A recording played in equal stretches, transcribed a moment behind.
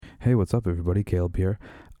Hey, what's up, everybody? Caleb here.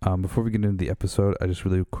 Before we get into the episode, I just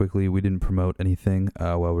really quickly, we didn't promote anything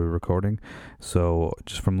while we were recording. So,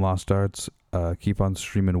 just from Lost Arts, keep on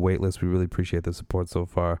streaming Waitlist. We really appreciate the support so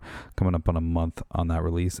far. Coming up on a month on that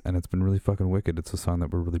release, and it's been really fucking wicked. It's a song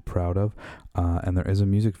that we're really proud of. And there is a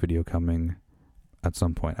music video coming at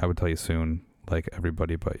some point. I would tell you soon, like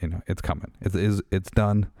everybody, but it's coming. It's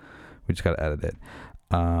done. We just got to edit it.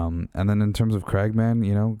 And then in terms of Craig, man,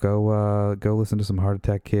 go listen to some Heart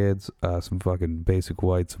Attack Kids, some fucking Basic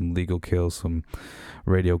White, some Legal Kills, some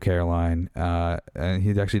Radio Caroline. And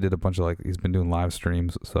he actually did a bunch of he's been doing live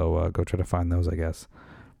streams, so go try to find those, I guess.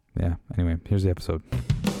 Yeah. Anyway, here's the episode.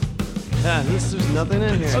 Yeah, there's nothing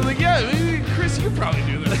in here. I was like, yeah, maybe Chris, you probably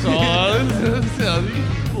do this song. It's a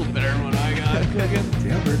little better than what I got cooking.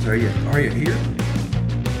 Yeah, Birds, are you here?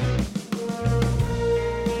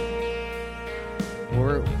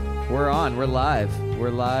 We're on. We're live.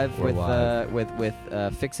 We're live We're live. with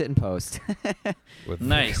Fix It and Post.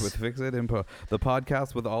 Nice. With Fix It Info, the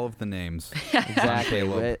podcast with all of the names. Exactly.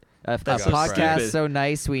 Caleb. A That's so podcast stupid. so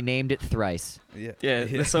nice we named it thrice.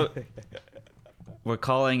 Yeah, so we're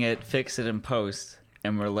calling it Fix It and Post,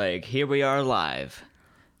 and we're like, here we are live.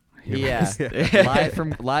 Yeah.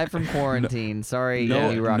 live from quarantine. Sorry,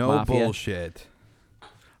 New Rock no Mafia. bullshit.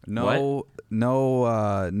 No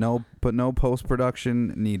post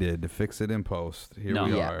production needed. Fix it in post. Here No.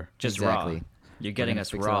 we Yeah. are. Just Exactly. raw. You're We're getting gonna us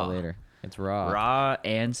fix it all raw. later. It's raw. Raw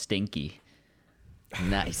and stinky.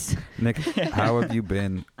 Nice. Nick, how have you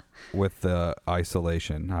been with the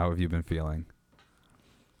isolation? How have you been feeling?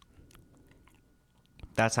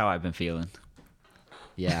 That's how I've been feeling.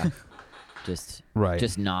 Yeah. Just Right.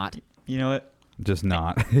 Just not. You know what? Just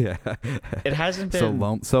not. Yeah. It hasn't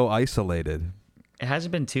been So isolated. It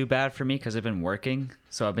hasn't been too bad for me because I've been working,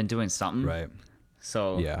 so I've been doing something. Right.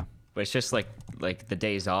 So Yeah. but it's just like the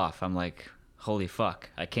days off. I'm like, holy fuck,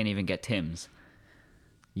 I can't even get Tim's.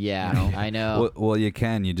 Yeah. I know. Well, you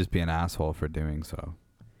can. You just be an asshole for doing so.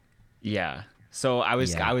 Yeah. So I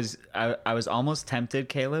was Yeah. I was almost tempted,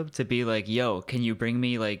 Caleb, to be like, yo, can you bring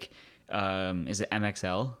me is it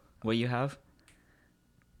MXL what you have?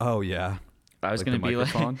 Oh yeah. I was Like gonna the be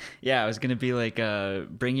microphone? like, yeah, I was gonna be like,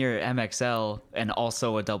 bring your MXL and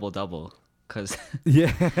also a double, cause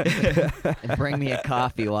Yeah. And bring me a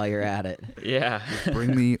coffee while you're at it. yeah,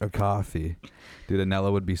 Bring me a coffee. Dude,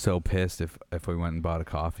 Anella would be so pissed if we went and bought a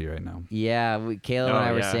coffee right now. Yeah, Caleb and Oh,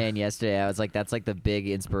 I were yeah. saying yesterday, I was like, that's like the big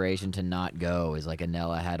inspiration to not go, is like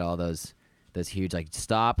Anella had all those huge,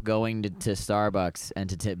 stop going to Starbucks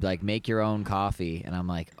and to like make your own coffee. And I'm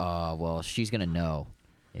like, oh, well, she's going to know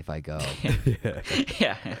if I go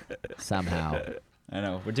yeah. somehow. I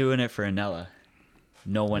know we're doing it for Anella,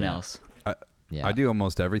 no one else. Yeah. I do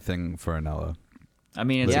almost everything for Anella. I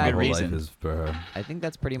mean, it's Yeah, a My good whole life reason is for her. I think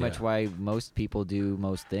that's pretty much Yeah. why most people do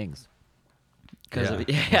most things. because Yeah. of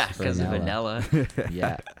Just for because of Anella. Anella.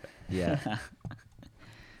 Yeah. Yeah.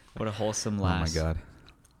 What a wholesome Oh my lass. god.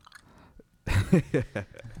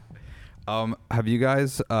 Have you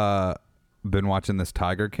guys been watching this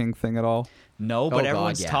Tiger King thing at all? No, but God,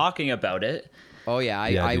 everyone's yeah. talking about it. Oh, yeah.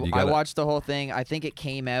 Yeah, dude, you I gotta- watched the whole thing. I think it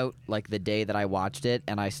came out the day that I watched it,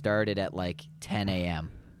 and I started at 10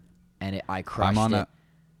 a.m. And I crushed I'm on it.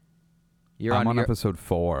 You're I'm on your episode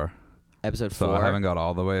 4, episode so 4. I haven't got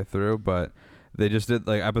all the way through, but they just did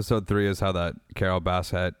episode 3 is how that Carol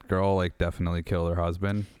Bassett girl definitely killed her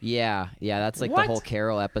husband. Yeah, that's the What? whole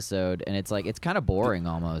Carol episode, and it's it's kind of boring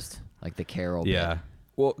almost, the Carol. bit. Yeah.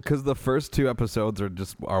 Well, because the first 2 episodes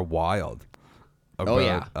are wild. About, Oh,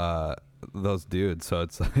 yeah. Those dudes. So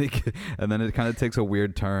it's and then it kind of takes a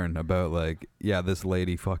weird turn about this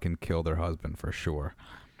lady fucking killed her husband for sure.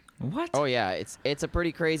 What? Oh yeah, it's a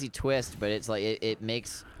pretty crazy twist, but it's it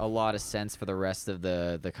makes a lot of sense for the rest of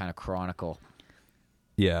the kind of chronicle.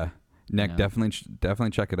 Yeah. Nick, Yeah.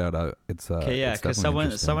 definitely check it out. It's Okay, yeah, it's because definitely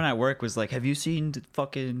interesting. someone at work was like, "Have you seen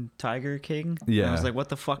fucking Tiger King?" And I Yeah. was like, "What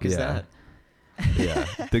the fuck is Yeah. that?" Yeah,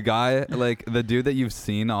 the guy, the dude that you've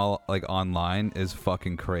seen all online is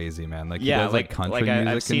fucking crazy, man. He Yeah, does country music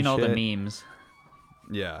I've seen and all shit. the memes.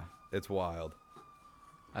 Yeah, it's wild.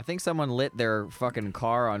 I think someone lit their fucking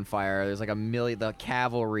car on fire. There's a million. The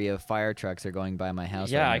cavalry of fire trucks are going by my house.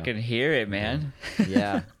 Yeah, right I now. can hear it, man.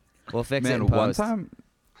 Yeah, we'll fix it Man, in one post. time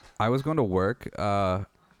I was going to work at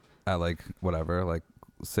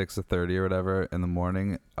 6:30 or whatever in the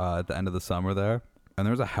morning at the end of the summer there, and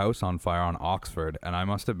there was a house on fire on Oxford, and I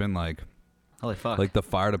must have been Holy fuck! the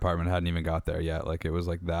fire department hadn't even got there yet. It was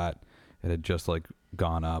that. It had just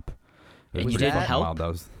gone up. It And was you pretty didn't fucking help? wild. That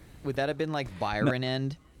was Would that have been Byron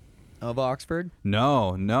end of Oxford?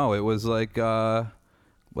 no. It was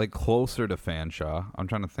like closer to Fanshawe. I'm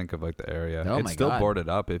trying to think of like the area. Oh It's my still God. boarded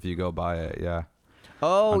up if you go by it. Yeah.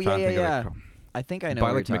 Oh I'm yeah, trying to yeah, think of, yeah. like, I think I know by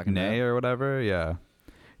what like you're talking McNay about. or whatever. Yeah.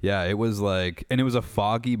 Yeah. It was like, and it was a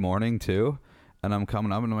foggy morning too. And I'm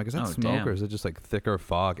coming up and I'm like, is that Oh, smoke damn. or is it just like thicker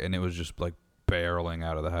fog? And it was just like barreling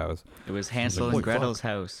out of the house. It was Hansel "Holy and Gretel's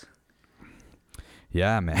house.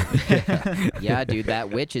 Yeah, man. Yeah, dude, that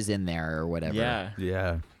witch is in there or whatever. Yeah,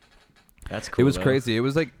 Yeah. that's cool. It was though. crazy. It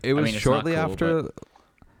was like, it was mean, it's not shortly cool, after.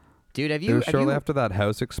 Dude, have It you? was Have shortly you after that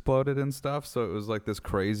house exploded and stuff, so it was like this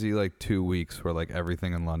crazy like 2 weeks where like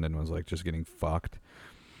everything in London was like just getting fucked.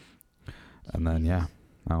 And then yeah,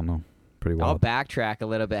 I don't know, pretty I'll wild. backtrack a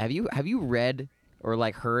little bit. Have you read or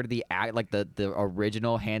like heard the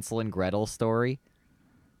original Hansel and Gretel story?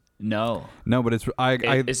 No. No, but it's I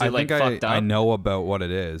Is it, like, think fucked I up? know about what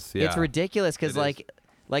it is. Yeah, It's ridiculous because It is.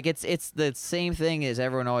 like it's the same thing as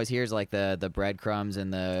everyone always hears, like the breadcrumbs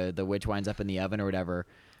and the witch winds up in the oven or whatever.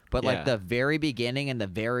 But like Yeah. the very beginning and the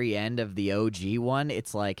very end of the OG one,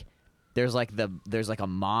 it's like there's like a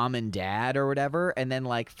mom and dad or whatever, and then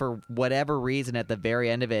like for whatever reason at the very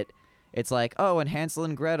end of it, it's like, oh, and Hansel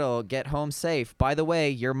and Gretel get home safe. By the way,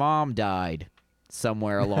 your mom died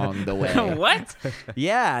somewhere along the way. What?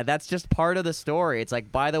 Yeah, that's just part of the story. It's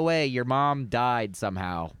like, by the way, your mom died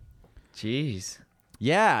somehow. Jeez.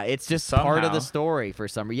 Yeah, it's just part of Somehow. the story for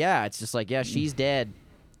some. Yeah, it's just like, yeah, she's dead.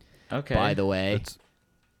 Okay. By the way, It's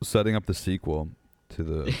setting up the sequel to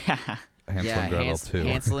the Hansel yeah, and Gretel 2.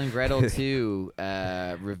 Hansel and Gretel 2,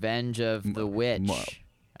 Revenge of the Witch.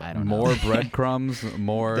 I don't know. More breadcrumbs,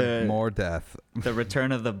 more death. The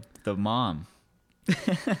return of the mom.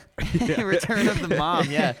 Return of the Mom.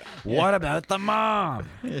 Yeah. What about the mom?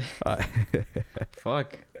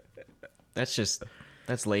 Fuck.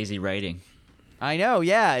 That's lazy writing. I know.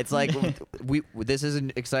 Yeah, it's like we this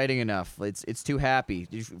isn't exciting enough. It's too happy.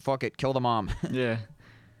 Fuck it, kill the mom. Yeah.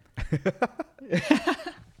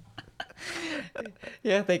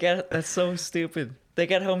 Yeah, that's so stupid. They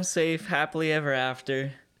get home safe, happily ever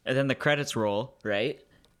after, and then the credits roll, right?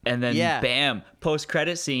 And then Yeah. bam,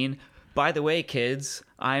 post-credit scene. By the way, kids,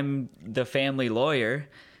 I'm the family lawyer.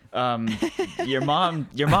 Your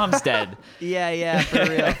mom's dead. Yeah, for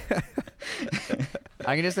real.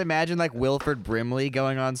 I can just imagine like Wilford Brimley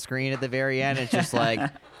going on screen at the very end. It's just like,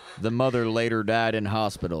 the mother later died in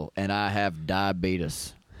hospital, and I have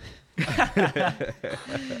diabetes.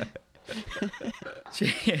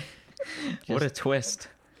 What a twist.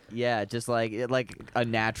 Yeah, just like a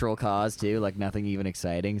natural cause too, like nothing even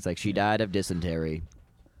exciting. It's like she died of dysentery,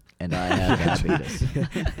 and I have diabetes.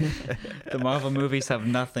 The Marvel movies have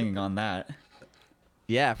nothing on that.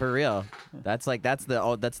 Yeah, for real. That's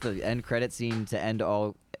the end credit scene to end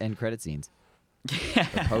all end credit scenes.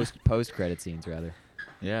 Or post credit scenes rather.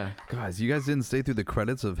 Yeah. Guys, you guys didn't stay through the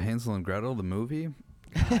credits of Hansel and Gretel, the movie?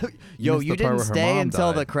 Yo, missed you the part didn't where her stay mom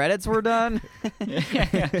until died. the credits were done?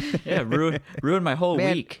 Yeah, ruined my whole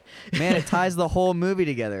Man. week. Man, it ties the whole movie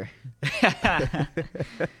together.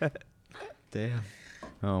 Damn.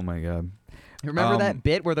 Oh my god. Remember Um, that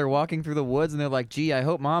bit where they're walking through the woods and they're like, "Gee, I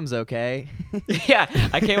hope Mom's okay." Yeah,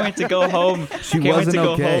 I can't wait to go home. She can't wait wasn't to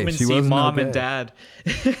go okay. home and She see wasn't mom okay. and dad.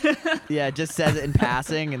 Yeah, it just says it in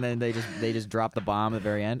passing, and then they just drop the bomb at the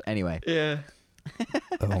very end. Anyway, Yeah.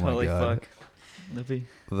 Oh my Holy god. fuck. That'd be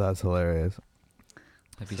That's hilarious.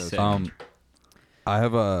 So sick. I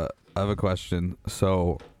have a question.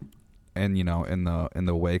 So, and you know, in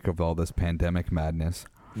the wake of all this pandemic madness,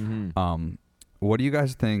 what do you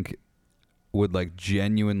guys think would like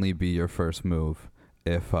genuinely be your first move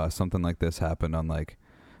if something like this happened on like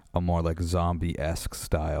a more like zombie-esque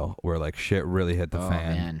style where like shit really hit the oh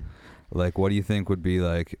fan? man, Like, what do you think would be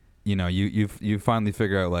like? You know, you finally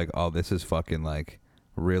figure out like, oh, this is fucking like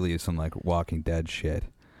really some like Walking Dead shit.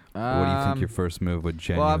 What do you think your first move would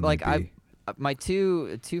genuinely be? My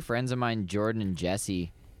two friends of mine, Jordan and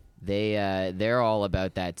Jesse, they're all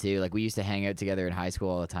about that too. Like we used to hang out together in high school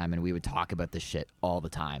all the time, and we would talk about this shit all the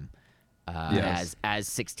time, Yes. as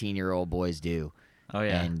 16-year-old boys do. Oh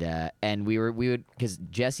yeah. And we would because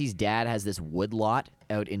Jesse's dad has this wood lot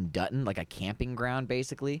out in Dutton, like a camping ground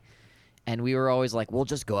basically, and we were always like, we'll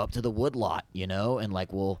just go up to the wood lot, you know, and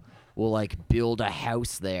like we'll like build a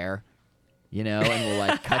house there, you know, and we'll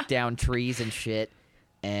like cut down trees and shit.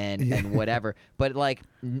 And whatever, but like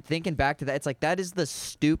thinking back to that, it's like that is the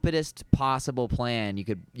stupidest possible plan you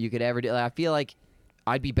could ever do. I feel like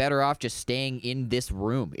I'd be better off just staying in this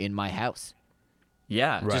room in my house.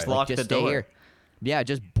 Yeah, Right. just Like, lock Just the stay door. here. Yeah,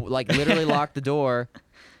 just like literally lock the door.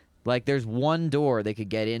 Like there's one door they could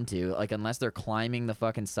get into, like unless they're climbing the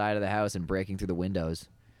fucking side of the house and breaking through the windows.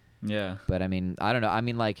 Yeah. But I mean, I don't know. I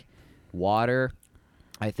mean, like water,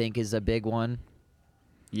 I think is a big one.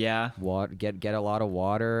 Yeah. Water, get a lot of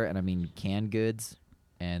water, and I mean canned goods,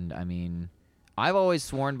 and I mean, I've always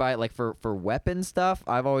sworn by like for weapon stuff.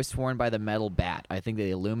 I've always sworn by the metal bat. I think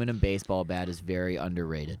the aluminum baseball bat is very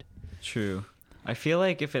underrated. True. I feel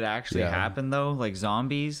like if it actually Yeah. happened though, like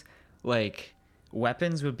zombies, like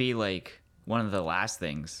weapons would be like one of the last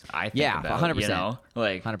things I think Yeah, about. 100%. You know,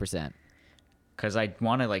 like 100%. because I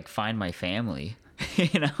want to like find my family.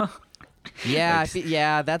 You know. Yeah, Like-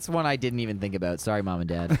 yeah, that's one I didn't even think about. Sorry, mom and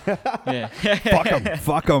dad. Yeah. Fuck them.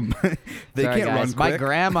 Fuck them. They Sorry, can't guys. run My quick.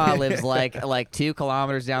 grandma lives like 2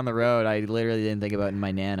 kilometers down the road. I literally didn't think about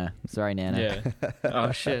my nana. Sorry, nana. Yeah.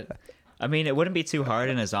 Oh shit. I mean, it wouldn't be too hard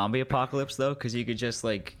in a zombie apocalypse though, because you could just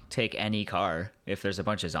like take any car if there's a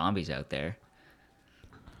bunch of zombies out there.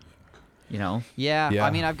 You know. Yeah, Yeah.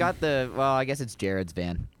 I mean, I've got I guess it's Jared's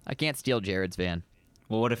van. I can't steal Jared's van.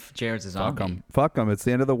 Well, what if Jared's a Fuck zombie? them. Fuck them. It's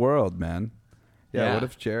the end of the world, man. Yeah. Yeah. What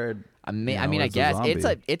if Jared? I mean, you know, I is a guess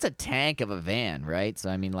zombie? it's a tank of a van, right? So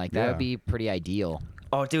I mean, like that Yeah. would be pretty ideal.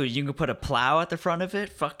 Oh, dude, you can put a plow at the front of it.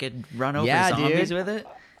 Fucking run over Yeah, zombies dude. with it.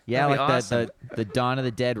 Yeah, That'd like be awesome. the Dawn of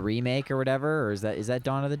the Dead remake or whatever, or is that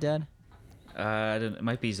Dawn of the Dead? It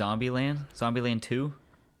might be Zombieland. Zombieland 2.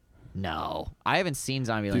 No, I haven't seen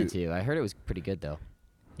Zombieland Dude. 2. I heard it was pretty good though.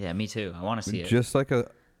 Yeah, me too. I want to see it. Just like a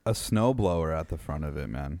snowblower at the front of it,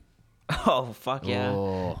 man. Oh, fuck yeah.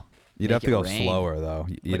 Oh, You'd Make have to it go rain. slower though.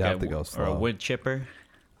 You'd Like have a to go Or a slow. wood chipper.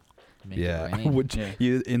 make it Yeah. rain. Yeah.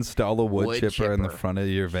 You install a wood, Wood chipper in the chipper. front of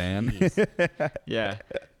your van. Jeez. Yeah.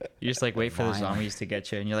 You just like wait for the Violent. zombies to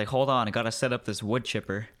get you, and you're like, hold on, I gotta set up this wood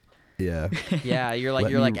chipper. Yeah. Yeah, you're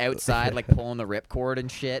Let like me- outside, like pulling the ripcord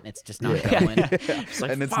and shit, and it's just not Yeah. going. It's like,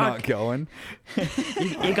 And it's fuck, not going. You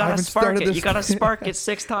I gotta haven't spark started it. this- You gotta spark it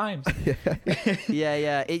 6 times.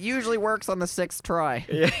 Yeah. It usually works on the 6th try.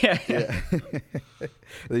 Yeah.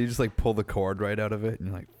 Then you just like pull the cord right out of it, and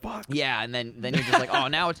you're like, "Fuck." Yeah, and then you're just like, oh,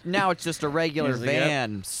 now it's just a regular He's like, yep.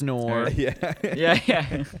 van. Snore. Yeah.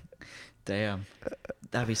 Yeah. Damn.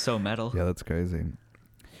 That'd be so metal. Yeah, that's crazy.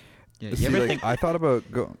 Yeah, you See, ever like, think? I thought about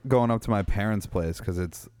going up to my parents' place because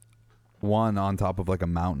it's one on top of like a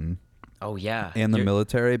mountain, Oh yeah. and the Your-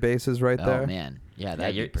 military base is right Oh there. man, yeah,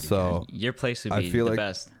 that'd be you're- pretty So Your place would I be feel the like-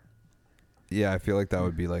 best. Yeah, I feel like that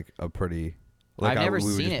would be like a pretty. good. Like I've never we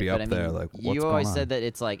would seen just it, be but up I mean, there. Like, what's you going always on? said that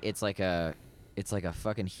it's like a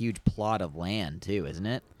fucking huge plot of land too, isn't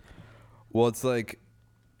it? Well, it's like,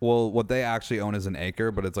 what they actually own is an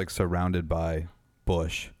acre, but it's like surrounded by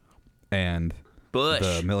bush, and Bush.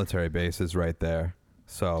 the military base is right there.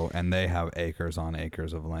 So, and they have acres on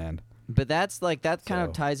acres of land. But that kind of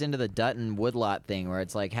So- ties into the Dutton woodlot thing, where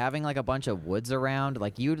it's like having like a bunch of woods around.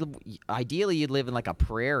 Like ideally you'd live in like a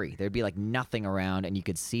prairie. There'd be like nothing around, and you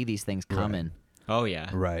could see these things coming Oh yeah.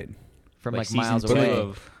 Right. from like season miles 2 away.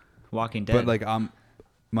 of Walking Dead. But like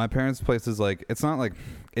my parents' place is like, it's not like,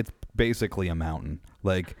 it's basically a mountain.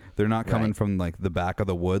 Like they're not coming Right. from like the back of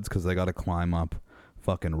the woods because they got to climb up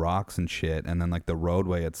fucking rocks and shit, and then like the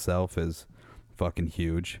roadway itself is fucking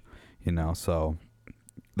huge, you know. So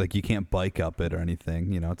like you can't bike up it or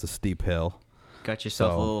anything, you know. It's a steep hill, got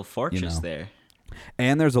yourself so, a little fortress know. there.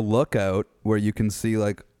 and there's a lookout where you can see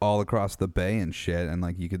like all across the bay and shit, and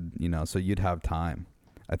like you could, you know, so you'd have time.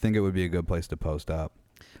 I think it would be a good place to post up.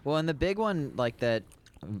 Well, and the big one like that,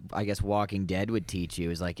 I guess Walking Dead would teach you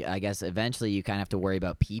is like, I guess eventually you kind of have to worry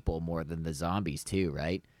about people more than the zombies too,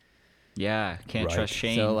 right? Yeah, can't Right. trust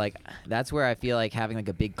Shane. So like that's where I feel like having like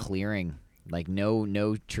a big clearing, like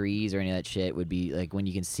no trees or any of that shit would be like when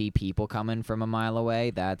you can see people coming from a mile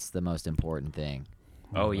away. That's the most important thing.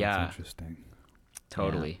 Oh, that's yeah. interesting.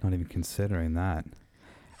 Totally. Not even considering that.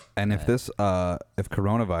 And if Right. this, if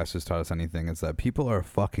coronavirus has taught us anything, it's that people are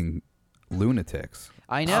fucking lunatics.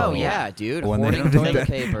 I know, Oh, yeah. yeah, dude. When they Hoarding think toilet that-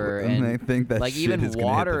 paper when and they think that like shit even is gonna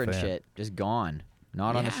hit water the and fan. shit just gone,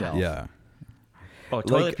 not on the Yeah. shelf. Yeah. Oh,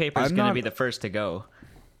 toilet Like, paper is I'm going to not- be the first to go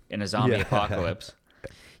in a zombie Yeah. apocalypse.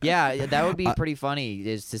 Yeah, that would be pretty funny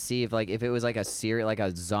is to see if it was like like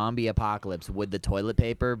a zombie apocalypse, would the toilet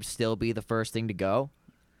paper still be the first thing to go?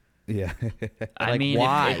 Yeah. I Like, mean,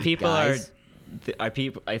 why, if people guys?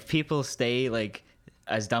 if people stay like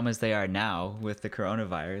as dumb as they are now with the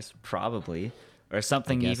coronavirus, probably, or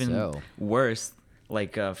something guess even so. worse,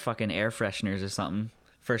 like fucking air fresheners or something,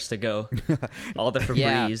 first to go. All the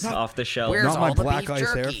Febreze Yeah. off the shelf. Where's Not all my the black beef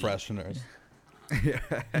ice air jerky? fresheners.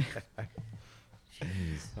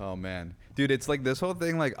 Oh man, dude, it's like this whole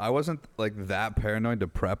thing. Like, I wasn't like that paranoid to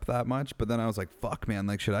prep that much, but then I was like, "Fuck, man!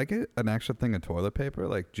 Like, should I get an extra thing of toilet paper?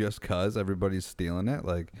 Like, just cause everybody's stealing it?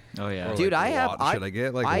 Like, Oh yeah. Or, Dude, like, I have. should I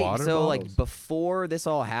get like water so bottles? like before this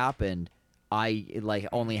all happened, I like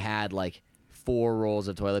only had like 4 rolls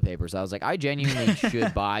of toilet paper. So I was like, I genuinely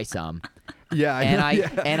should buy some. Yeah, And I yeah.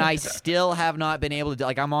 and I still have not been able to do,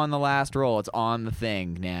 like, I'm on the last roll. It's on the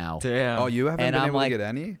thing now. Damn. Oh, you haven't And been I'm able like- to get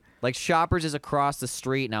any? Like, Shoppers is across the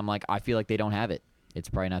street, and I'm like, I feel like they don't have it. It's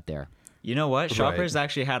probably not there. You know what? Right. Shoppers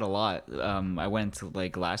actually had a lot. I went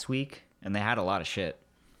like last week, and they had a lot of shit,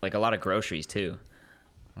 like a lot of groceries too.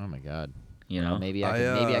 Oh my god. You know? Maybe I,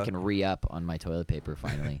 maybe I can re-up on my toilet paper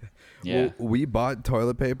finally. Yeah. Well, we bought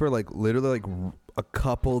toilet paper like literally like a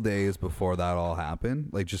couple days before that all happened,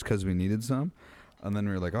 like just because we needed some. And then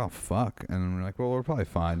we were like, oh, fuck. And then we're like, well, we're probably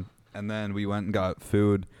fine. And then we went and got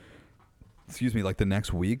food, like the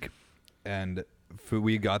next week. And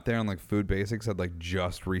we got there and like Food Basics had like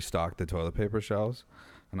just restocked the toilet paper shelves.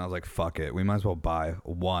 And I was like, fuck it. We might as well buy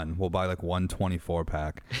one. We'll buy like 124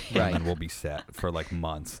 pack. Right. And then we'll be set for like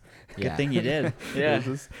months. Good Yeah. thing you did. Yeah.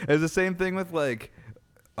 It's the same thing with like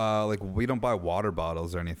we don't buy water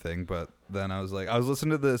bottles or anything, but then I was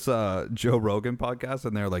listening to this Joe Rogan podcast,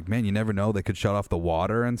 and they're like, man, you never know, they could shut off the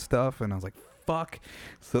water and stuff, and I was like, fuck.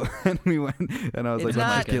 So then we went, and I was It's like, I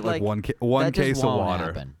not might get like one that just case of won't water.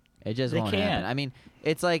 happen. It just They won't happen. can't. I mean,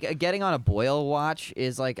 it's like getting on a boil watch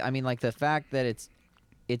is like, I mean, like the fact that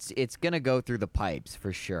it's gonna go through the pipes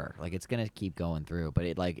for sure. Like it's gonna keep going through, but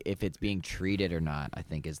it like if it's being treated or not, I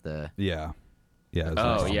think is the. Yeah. Yeah. the it's Oh,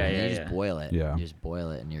 awesome. question. yeah, And yeah, You just yeah. boil it. Yeah. You just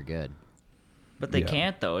boil it and you're good. But they Yeah.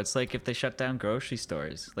 can't though. It's like if they shut down grocery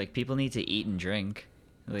stores, like people need to eat and drink.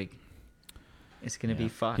 Like it's gonna be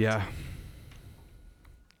fucked. Yeah.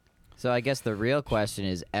 So I guess the real question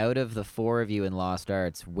is, out of the four of you in Lost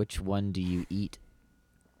Arts, which one do you eat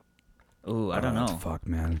Ooh, I don't know. Fuck,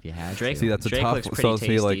 man. if you had Drake. to? See, that's a Drake tough- looks pretty so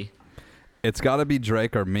tasty. see, like, It's got to be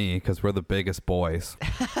Drake or me because we're the biggest boys.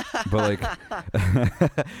 But like, Yeah,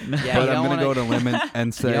 but you I'm don't gonna go wanna- to limit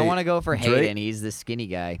and say You don't want to go for Drake- Hayden. He's the skinny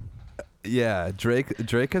guy. Yeah,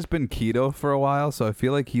 Drake has been keto for a while, so I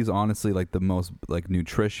feel like he's honestly like the most like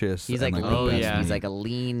nutritious. He's and, like the Oh, lean. best yeah. He's meat. like a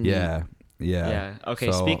lean. yeah. Yeah.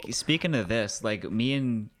 Okay. So- Speaking of this, like me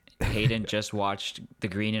and Hayden just watched The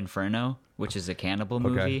Green Inferno, which is a cannibal Okay.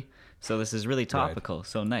 movie. So this is really topical.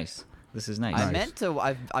 So nice. This is nice. I meant to.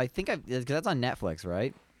 I think because that's on Netflix,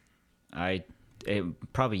 right? It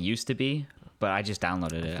probably used to be, but I just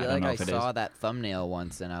downloaded it. I I feel don't like know I if it is. saw that thumbnail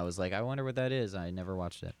once, and I was like, I wonder what that is. I never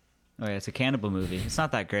watched it. Oh yeah, it's a cannibal movie. It's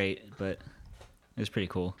not that great, but it was pretty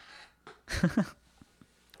cool.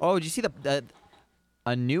 Oh, did you see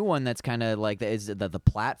a new one that's kind of like is the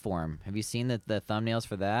Platform? Have you seen the thumbnails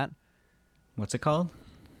for that? What's it called?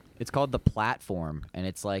 It's called The Platform, and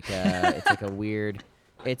it's like it's like a weird.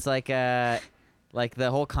 It's like the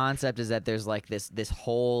whole concept is that there's like this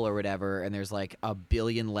hole or whatever, and there's like 1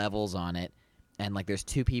 billion levels on it, and like there's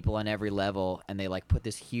 2 people on every level, and they like put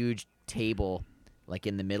this huge table like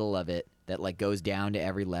in the middle of it that like goes down to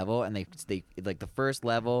every level, and they like the first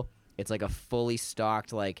level, it's like a fully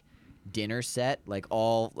stocked like dinner set, like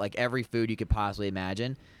every food you could possibly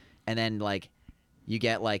imagine, and then like you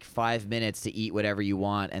get like 5 minutes to eat whatever you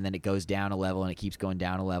want, and then it goes down a level and it keeps going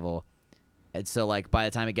down a level. And so like by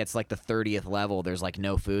the time it gets like the 30th level, there's like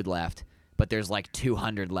no food left, but there's like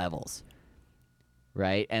 200 levels.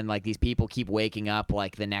 Right? And like these people keep waking up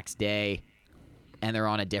like the next day and they're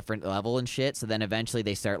on a different level and shit. So then eventually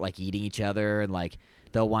they start like eating each other, and like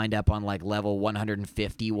they'll wind up on like level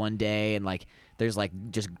 150 one day, and like there's like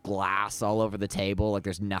just glass all over the table, like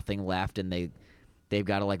there's nothing left, and they've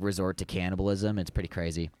got to like resort to cannibalism. It's pretty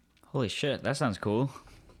crazy. Holy shit, that sounds cool.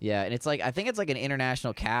 Yeah, and it's like I think it's like an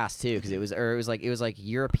international cast too, because it was like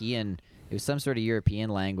European. It was some sort of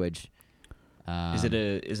European language. Is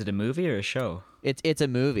it a movie or a show? It's a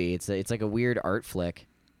movie. It's like a weird art flick,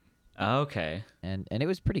 Oh, okay. and it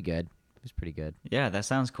was pretty good. It was pretty good. Yeah, that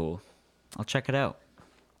sounds cool. I'll check it out.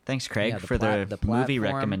 Thanks, Craig, Yeah, the for the movie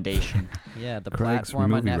platform. recommendation. Yeah, the Craig's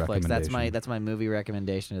platform on movie Netflix. recommendation. That's my movie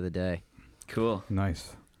recommendation of the day. Cool.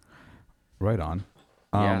 Nice. Right on.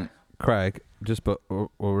 Yeah. Craig,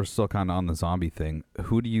 we're still kind of on the zombie thing.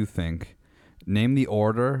 Who do you think? Name the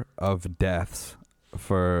order of deaths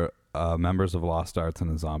for members of Lost Arts in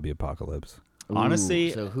a zombie apocalypse.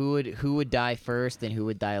 Honestly- so who would die first and who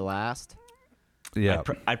would die last? Yeah,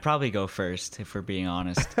 I'd probably go first if we're being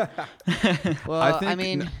honest. Well, I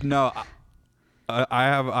mean, no. I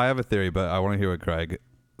have a theory, but I want to hear what Craig.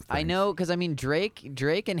 I thinks. know because I mean Drake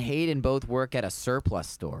and Hayden both work at a surplus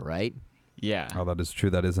store, right? Yeah. Oh, that is true.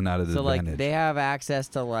 That is an added So advantage. like they have access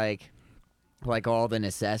to like all the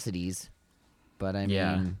necessities, but I mean,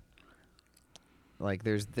 Yeah. like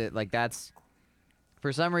there's that's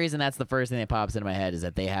for some reason that's the first thing that pops into my head is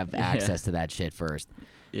that they have Yeah. access to that shit first.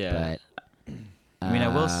 Yeah. But I mean, I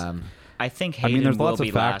will. I think Hayden there's will lots of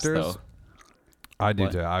be last factors. though, I do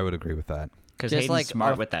What? too. I would agree with that. because Just Hayden's like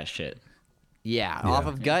smart our- with that shit. Yeah, Yeah. off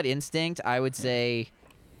of gut instinct, I would say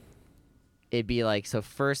it'd be like, so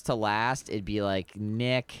first to last, it'd be like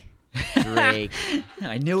Nick, Drake,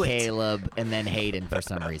 I knew it. Caleb, and then Hayden for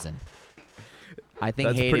some reason. I think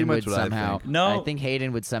That's pretty Hayden much would what I somehow. think. No. I think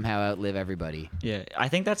Hayden would somehow outlive everybody. Yeah, I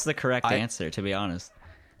think that's the correct I- answer, to be honest.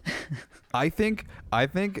 I think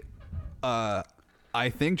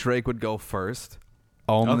Drake would go first.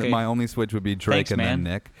 Okay. My only switch would be Drake Thanks, and man.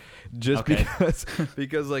 then Nick, just Okay.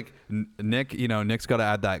 because like Nick, Nick's got to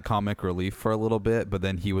add that comic relief for a little bit, but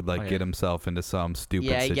then he would like Oh, yeah. get himself into some stupid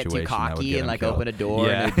Yeah, you situation get too that would cocky get and him like killed. open a door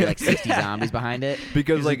Yeah. and there'd be like 60 zombies behind it.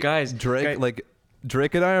 because He's like like, "Guys, Drake, guy-"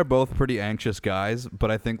 Drake and I are both pretty anxious guys,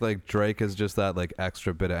 but I think like Drake is just that like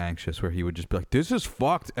extra bit of anxious where he would just be like, "This is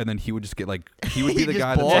fucked," and then he would just get like he would be He'd the just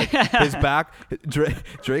guy that's like his back.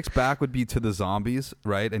 Drake's back would be to the zombies,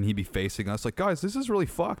 right, and he'd be facing us like, "Guys, this is really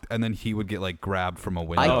fucked," and then he would get like grabbed from a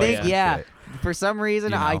window. I think, and yeah. shit. For some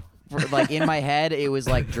reason, You know? like in my head, it was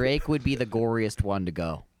like Drake would be the goriest one to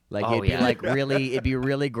go. Like Oh, it'd be yeah. like really, it'd be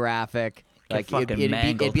really graphic. Get Like fucking it'd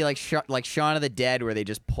mangled. be like like Shaun of the Dead, where they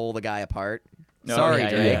just pull the guy apart. Oh, Sorry, yeah,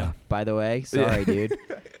 Drake. yeah. By the way, sorry, dude.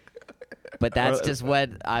 But that's Or- just what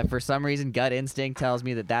for some reason gut instinct tells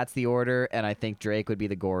me that that's the order, and I think Drake would be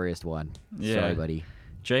the goriest one. Yeah. Sorry, buddy.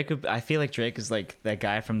 I feel like Drake is like that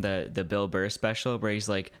guy from the Bill Burr special where he's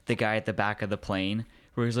like the guy at the back of the plane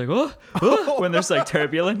where he's like, oh, when there's like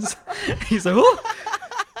turbulence. He's like,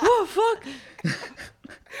 oh, fuck.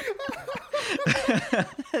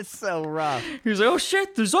 That's so rough. He's like, oh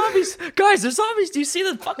shit, there's zombies. Guys, there's zombies. Do you see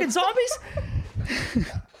the fucking zombies?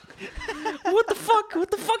 What the fuck?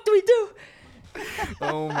 What the fuck do we do?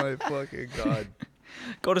 Oh my fucking god.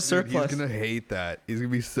 Go to Dude, surplus. he's gonna hate that. He's gonna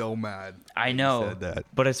be so mad. I know, said that.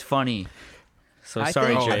 but it's funny. So I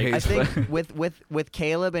sorry, think, Drake. I think with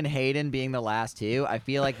Caleb and Hayden being the last two, I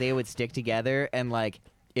feel like they would stick together, and like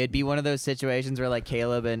it'd be one of those situations where like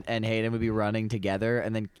Caleb and Hayden would be running together,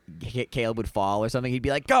 and then Caleb would fall or something. He'd be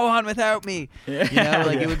like, "Go on without me," you know,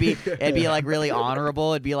 like it'd be like really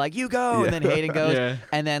honorable. It'd be like, "You go," and then Hayden goes, Yeah.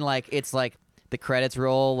 and then like it's like the credits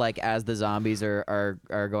roll like as the zombies are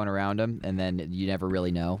going around him, and then you never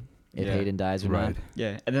really know if Yeah. Hayden dies or not. Right.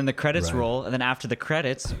 Yeah, and then the credits Right. roll, and then after the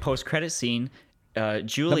credits, post-credit scene,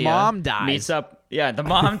 Julia mom dies. meets up. Yeah, the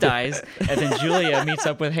mom dies, and then Julia meets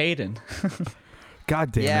up with Hayden.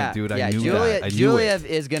 God damn Yeah, it, dude! yeah. I knew Julia, that. I knew Julia it.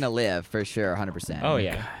 is gonna live for sure, 100%. Oh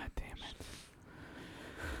yeah, God damn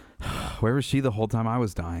it. Where was she the whole time I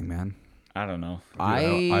was dying, man? I don't know. Dude,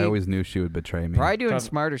 I always knew she would betray me. Probably doing Prob-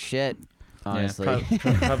 smarter shit, honestly.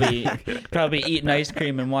 Yeah, probably eating ice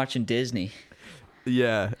cream and watching Disney.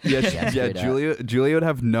 Yeah, yeah, straight up. Julia would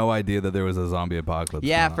have no idea that there was a zombie apocalypse.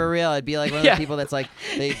 Yeah, going for on. real. It'd be like one of Yeah. those people that's like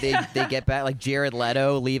they get back, like Jared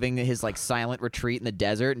Leto leaving his like silent retreat in the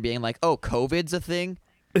desert and being like, "Oh, COVID's a thing."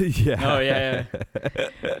 Yeah. Oh yeah, yeah.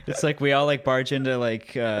 It's like we all like barge into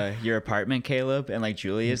like your apartment, Caleb, and like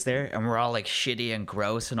Julia's there, and we're all like shitty and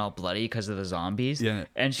gross and all bloody because of the zombies. Yeah.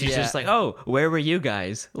 And she's Yeah. just like, "Oh, where were you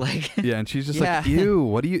guys?" Like, Yeah, and she's just Yeah. like, "Ew,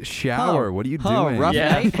 what do you shower? Oh, what are you oh, doing?" rough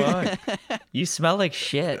yeah, night. fuck. You smell like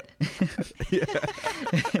shit.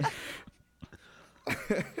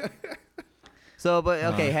 So, but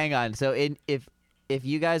okay, hang on. So, if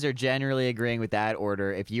you guys are generally agreeing with that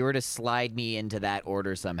order, if you were to slide me into that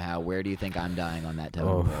order somehow, where do you think I'm dying on that totem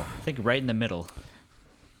Oh. pole? I think right in the middle.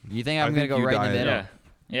 You think I I'm gonna think go you right in die the in- middle? Yeah.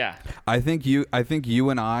 Yeah. I think you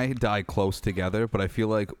and I die close together, but I feel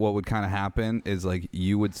like what would kind of happen is like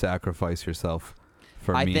you would sacrifice yourself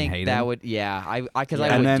for I me think and Hayden. that would, yeah, because I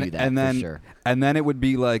Yeah. would and then do that and then for sure. and then it would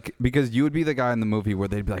be like, because you would be the guy in the movie where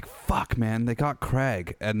they'd be like, "Fuck, man, they got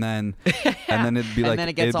Craig," and then it'd be like, And then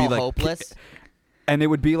it gets it'd be all like, hopeless. and it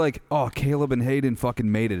would be like, "Oh, Caleb and Hayden fucking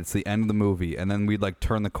made it. It's the end of the movie," and then we'd like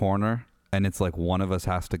turn the corner, and it's like one of us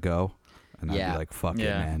has to go, and I'd Yeah. be like, "Fuck it,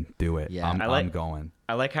 Yeah. man, do it. Yeah. I'm I'm going."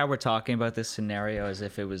 I like how we're talking about this scenario as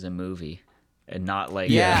if it was a movie and not like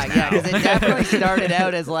Yeah, it is yeah, now. because it definitely started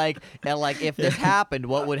out as like if this happened,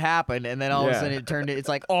 what would happen? And then all of a Yeah. sudden it turned. It's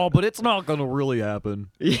like, oh, but it's not gonna really happen.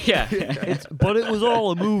 Yeah. But it was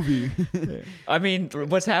all a movie, I mean,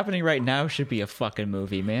 what's happening right now should be a fucking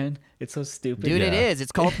movie, man. It's so stupid. dude. It Yeah. is.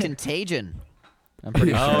 It's called Contagion. I'm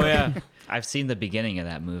pretty sure. Oh yeah. I've seen the beginning of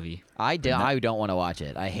that movie. I don't want to watch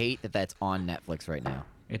it. I hate that that's on Netflix right now.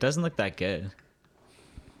 It doesn't look that good.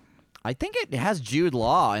 I think it has Jude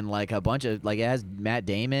Law and like a bunch of like it has Matt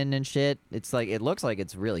Damon and shit. It's like it looks like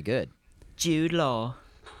it's really good. Jude Law.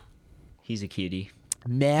 He's a cutie.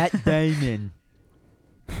 Matt Damon.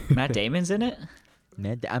 Matt Damon's in it?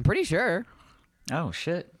 I'm pretty sure. Oh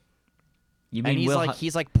shit. You mean And he's Will like Hunt-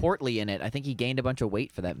 he's like portly in it. I think he gained a bunch of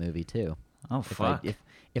weight for that movie too. Oh If I, fuck.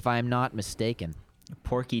 if I'm not mistaken.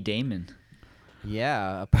 Porky Damon.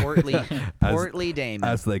 Yeah, a portly Damon.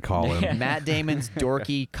 as they call him. Matt Damon's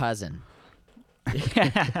dorky cousin.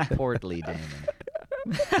 Portly Damon.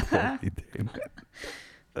 Portly Damon.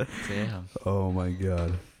 Damn. Oh my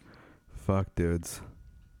god. Fuck, dudes.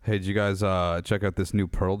 Hey, did you guys check out this new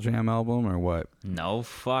Pearl Jam album or what? No,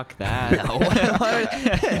 fuck that.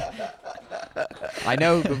 I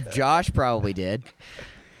know Josh probably did.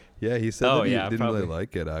 Yeah, he said Oh, that he yeah, didn't really probably.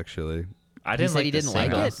 like it, actually. I He didn't said like he the didn't like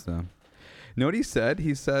single. it? So. You know what he said?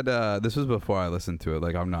 He said this was before I listened to it.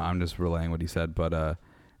 Like I'm just relaying what he said, but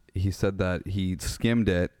he said that he skimmed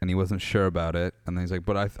it and he wasn't sure about it, and then he's like,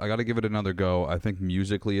 "But I got to give it another go. I think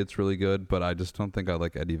musically it's really good, but I just don't think I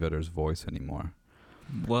like Eddie Vedder's voice anymore."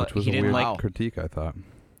 Well, Which was he a didn't weird like. critique, I thought.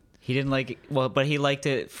 He didn't like. Well, but he liked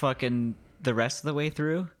it fucking the rest of the way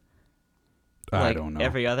through. I Like don't know.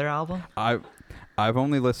 every other album. I've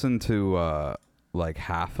only listened to like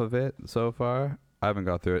half of it so far. I haven't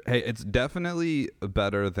got through it. Hey, it's definitely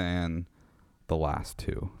better than the last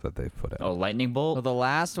two that they've put out. Oh, Lightning Bolt. Well, the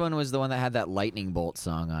last one was the one that had that Lightning Bolt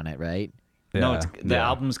song on it, right? No, it's, the yeah.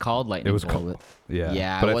 album's called Lightning It was Bolt. called. Yeah,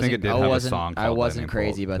 Yeah, but I think it did have a song called I wasn't Lightning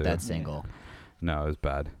crazy Bolt, about too. that single. No, it was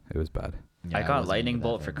bad. It was bad. Yeah, I got wasn't Lightning into that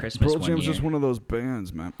Bolt for very much. Christmas one year. one of those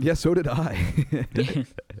bands, man. Yeah, so did I.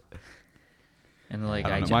 And like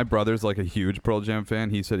I don't know. My brother's like a huge Pearl Jam fan.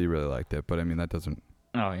 He said he really liked it, but I mean that doesn't.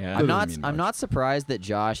 oh yeah. I'm Doesn't not. mean I'm much. not surprised that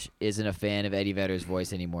Josh isn't a fan of Eddie Vedder's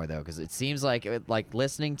voice anymore, though, because it seems like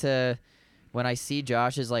listening to when I see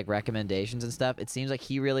Josh's like recommendations and stuff, it seems like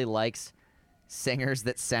he really likes singers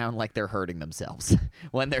that sound like they're hurting themselves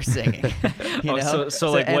when they're singing. You Oh, know?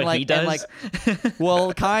 so like and what he does?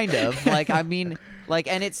 Well, kind of. Like I mean, like,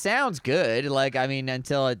 and it sounds good. Like I mean,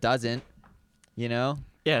 until it doesn't. You know.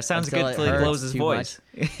 Yeah, it sounds Until good it until he hurts blows his too voice.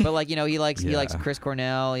 But like, you know, he likes Yeah. Chris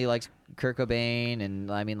Cornell, he likes Kurt Cobain,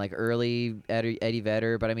 and I mean like early Eddie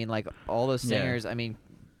Vedder. But I mean like all those Yeah. singers. I mean,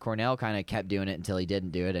 Cornell kind of kept doing it until he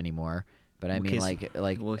didn't do it anymore. But I Well, mean 'cause-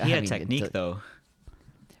 like Well, I he had mean, technique until- though.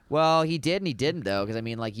 Well, he did and he didn't though, because I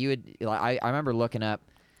mean like you would. Like, I remember looking up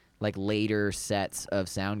like later sets of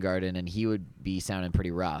Soundgarden, and he would be sounding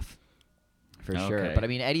pretty rough. For sure. Okay. But I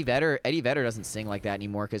mean Eddie Vedder doesn't sing like that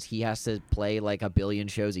anymore because he has to play like 1 billion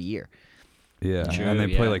shows a year. Yeah, True, and they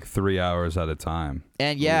play yeah. like 3 hours at a time.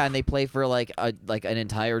 And yeah, and they play for like an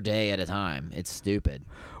entire day at a time. It's stupid.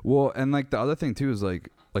 Well, and like the other thing too is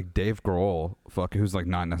like Dave Grohl, who's like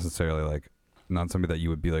not necessarily like not somebody that you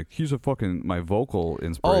would be like he's a fucking my vocal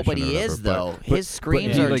inspiration. Oh, but or he whatever, is though. but- His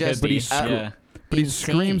screams he, are like, just but he yeah. But he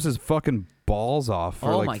insane. screams his fucking balls off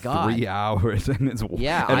for Oh like my God. 3 hours, and it's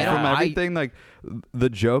Yeah, And I from don't- I- everything, like the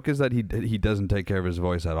joke is that he doesn't take care of his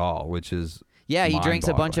voice at all, which is Yeah, he drinks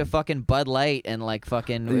a bunch mind-boggling. of fucking Bud Light and like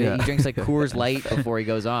fucking Yeah. he drinks like Coors Light before he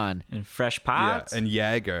goes on. And fresh Yeah, pots. and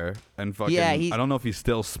Jaeger and fucking. Yeah, he's- I don't know if he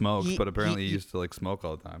still smokes, he- but apparently he he- used to like smoke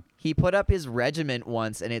all the time. He put up his regiment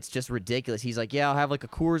once and it's just ridiculous. He's like, "Yeah, I'll have like a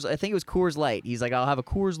Coors, I think it was Coors Light." He's like, "I'll have a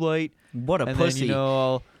Coors Light What a and pussy. then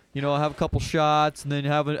I'll have a couple shots and then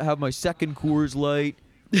have my second Coors Light."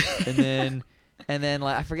 And then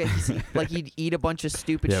like I forget like he'd eat a bunch of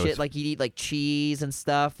stupid Yeah, it shit, was- like he'd eat like cheese and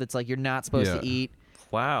stuff that's like you're not supposed Yeah. to eat.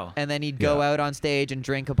 Wow. And then he'd go Yeah. out on stage and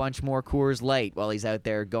drink a bunch more Coors Light while he's out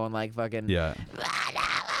there going like fucking Yeah,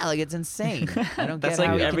 like it's insane. I don't That's get like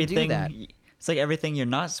how he everything. can do that. It's like everything you're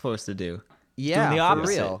not supposed to do. Yeah, the for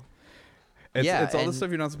opposite. real. it's Yeah, it's all the and- stuff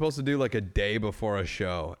you're not supposed to do like a day before a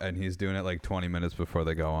show, and he's doing it like 20 minutes before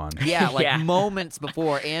they go on. Yeah, like Yeah. moments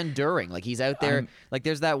before and during. Like he's out there. I'm- Like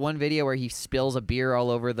there's that one video where he spills a beer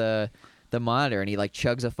all over the monitor and he like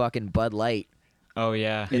chugs a fucking Bud Light Oh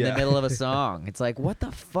yeah. in the Yeah. middle of a song. It's like what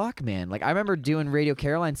the fuck, man. Like I remember doing Radio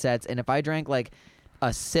Caroline sets, and if I drank like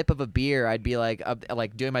a sip of a beer, I'd be like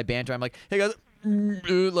doing my banter. I'm like, hey guys,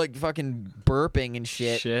 like fucking burping and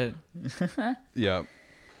shit. Shit. Yeah,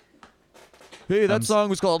 Hey, that I'm s- song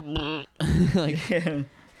was called like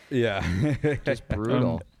yeah. just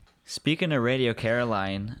brutal. Speaking of Radio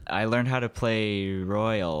Caroline, I learned how to play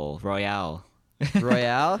Royale.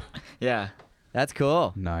 Royale, Yeah. that's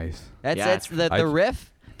cool. Nice. That's Yeah, that's it's- the I-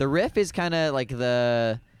 riff. The riff is kind of like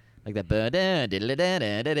the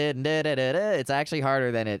it's actually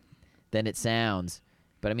harder than it sounds.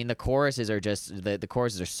 But I mean the choruses are just the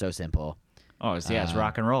choruses are so simple. Oh, it's Uh,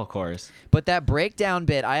 rock and roll chorus. But that breakdown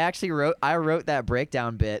bit, I wrote that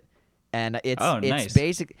breakdown bit, and it's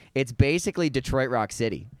nice. it's basically Detroit Rock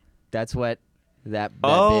City. That's what that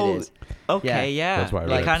Oh, bit is. okay, yeah. That's why I It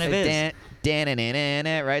read it. kind of is. Right?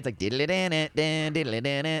 It's like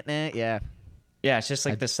yeah. Yeah, it's just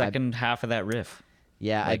like I- the second half of that riff.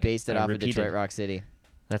 Yeah, I Like, based it off of repeated. Detroit Rock City.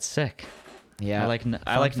 That's sick. Yeah. I like Fun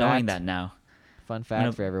knowing fact. that now. Fun fact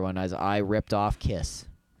know- for everyone is I ripped off Kiss.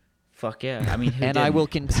 Fuck yeah. I mean, who And I didn't? will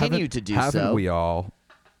continue to do Haven't so. we all?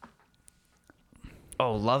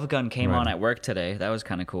 Oh, Love Gun came Right. on at work today. That was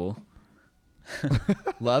kind of cool.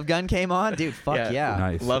 Love Gun came on, dude. Fuck yeah.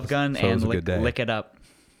 Nice. Love Gun So it was and a good day. Lick It Up.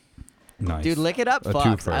 Nice. Dude, Lick It Up A fucks.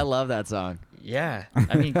 twofer. I love that song. Yeah.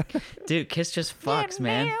 I mean, dude, Kiss just fucks,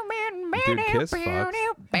 man. Dude, Kiss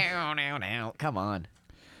fucks. Come on.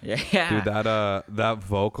 Yeah. Dude, that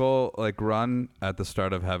vocal like run at the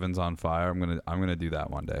start of Heaven's on Fire. I'm gonna do that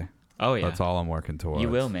one day. Oh yeah. That's all I'm working towards. You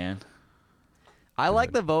will, man. I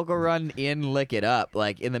like the vocal run in Lick It Up,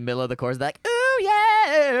 like in the middle of the chorus, like, ooh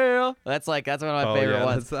yeah. That's one of my favorite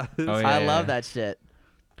ones. Oh, yeah, I yeah. love that shit.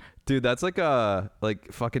 Dude, that's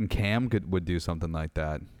like fucking Cam would do something like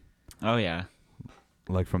that. Oh yeah.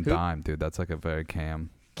 Like from Who? Dime, dude. That's like a very Cam.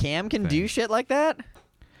 Cam can Thing. do shit like that?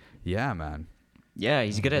 Yeah, man. Yeah,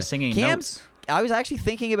 he's good at singing Cam's. notes. I was actually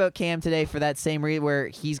thinking about Cam today for that same reason, where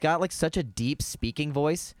he's got like such a deep speaking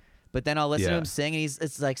voice, but then I'll listen to Yeah. him sing and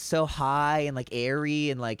it's like so high and like airy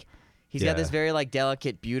and like he's got Yeah. this very like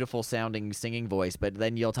delicate, beautiful sounding singing voice. But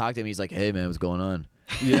then you'll talk to him, he's like, "Hey man, what's going on?"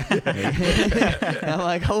 Yeah. And I'm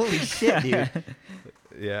like, "Holy shit, dude!"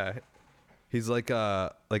 Yeah. He's like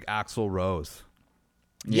Axl Rose.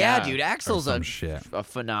 Yeah, dude, Or Axel's some shit. a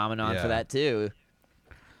phenomenon Yeah. for that too.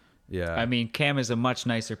 Yeah. I mean, Cam is a much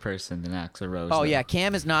nicer person than Axl Rose. Oh though. yeah,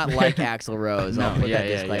 Cam is not like Axl Rose. I'll No, put yeah, that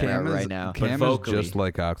yeah, disclaimer yeah. out Cam right is, now. Cam is vocally. just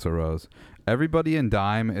like Axl Rose. Everybody in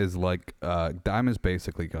Dime is like Dime is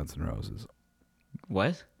basically Guns N' Roses.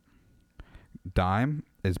 What? Dime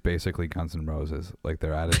is basically Guns N' Roses, like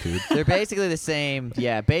their attitude. They're basically the same.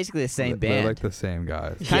 Yeah, basically the same They're band. like the same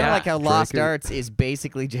guys. Kind of Yeah. like how Lost Drake is- Arts is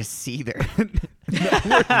basically just Seether.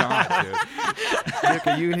 We're not, dude. Nick,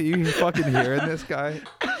 are you fucking hearing this guy?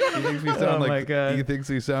 He thinks we sound Oh like my God. he thinks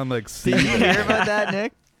we sound like Did you Seether. hear about that,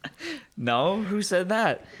 Nick? No, who said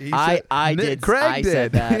that? He I said- Nick- did- Craig I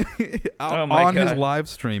said did. Oh my on his God. live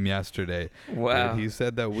stream yesterday. Wow. He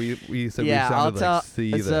said that we said Yeah, we I'll sounded tell. like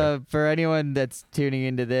Seether. So for anyone that's tuning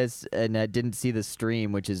into this and didn't see the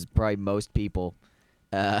stream, which is probably most people,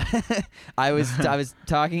 I was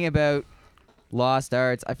talking about Lost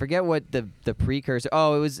Arts. I forget what the precursor.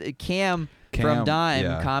 Oh, it was Cam from Cam, Dime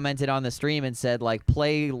yeah. commented on the stream and said like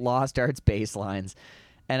play Lost Arts bass lines,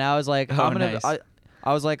 and I was like, Oh, I'm gonna. nice.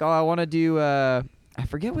 I was like, oh, I want to do. I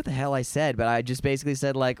forget what the hell I said, but I just basically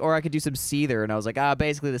said like, or I could do some Seether, and I was like,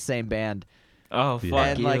 basically the same band. Oh, fuck Yeah.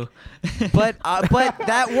 And, you. like, but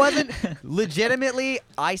that wasn't legitimately.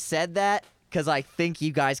 I said that because I think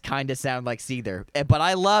you guys kind of sound like Seether. But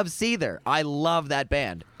I love Seether. I love that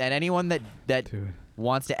band, and anyone that Dude.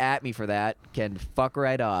 wants to at me for that can fuck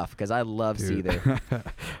right off because I love Dude. Seether.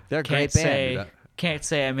 They're a can't great band. say can't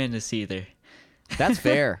say I'm into Seether. That's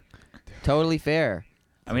fair. Totally fair.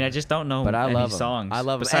 I mean, I just don't know But I any love 'em. songs. I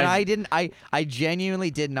love 'em. Besides, And I didn't. I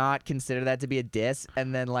genuinely did not consider that to be a diss.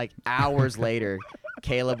 And then like hours later,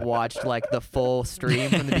 Caleb watched like the full stream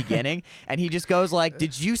from the beginning, and he just goes like,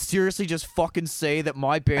 "Did you seriously just fucking say that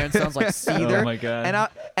my band sounds like Seether?" Oh my God.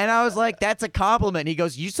 And I was like, "That's a compliment." He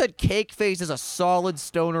goes, "You said Cake Face is a solid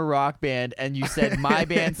stoner rock band, and you said my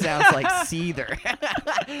band sounds like Seether."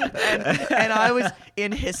 and I was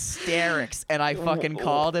in hysterics, and I fucking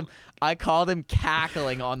called him. I called him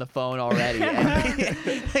cackling on the phone already. And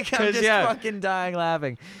like, I'm 'Cause, just yeah. fucking dying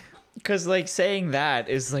laughing. Because like saying that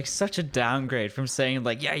is like such a downgrade from saying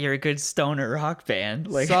like, yeah, you're a good stoner rock band.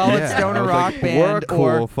 Like, Solid Yeah, I stoner was rock like, we're a band cool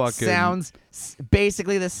or fucking- sounds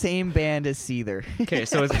basically the same band as Seether. okay,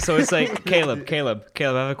 so it's like Caleb, I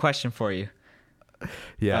have a question for you.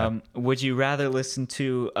 Yeah. Would you rather listen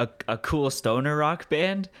to a cool stoner rock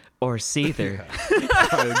band or Seether?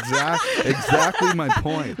 exactly my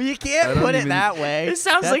point. You I can't don't put it even- that way. It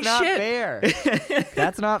sounds That's like not shit. fair.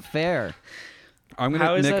 That's not fair. I'm How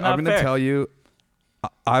gonna is Nick. that not I'm gonna fair? tell you.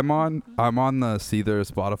 I'm on the Seether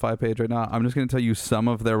Spotify page right now. I'm just gonna tell you some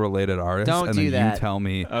of their related artists, Don't and do then that. you tell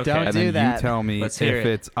me. Okay. Don't and do then that. you tell me Let's if hear it.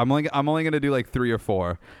 it's. I'm only gonna do like 3 or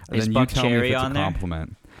 4, and Is then Buck you tell me Cherry if it's a on there?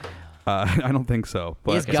 compliment. I don't think so.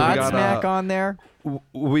 But Is so we got, Godsmack on there?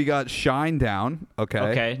 We got Shine Down. Okay.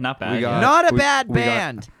 Okay, not bad. We yeah. got- Not a we- band. we got-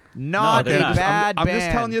 band. Not they're a not. bad I'm band.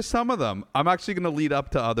 just telling you some of them. I'm actually gonna lead up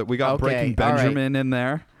to other. We got Okay, Breaking all right. Benjamin in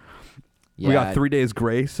there. We Yeah. got 3 Days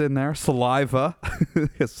Grace in there. Saliva.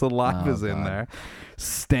 Saliva's Oh, in God. there.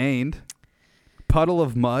 Stained. Puddle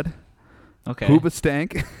of Mud. Okay.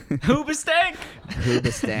 Hoobastank. Hoobastank.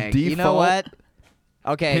 Hoobastank. You know Default. what?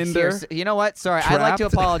 Okay, Hinder. you know what? Sorry, I'd like to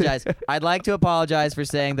Trapped. apologize. I'd like to apologize for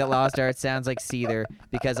saying that Lost Arts sounds like Seether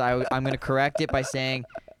because I'm going to correct it by saying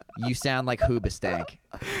you sound like Hoobastank.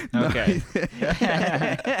 Okay.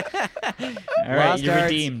 All right, Lost you Arts.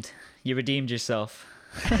 redeemed. You redeemed yourself.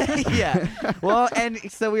 Yeah. Well, and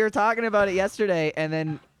so we were talking about it yesterday, and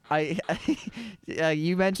then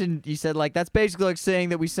you said like that's basically like saying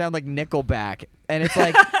that we sound like Nickelback, and it's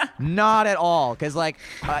like not at all, because like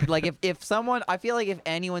if someone, I feel like if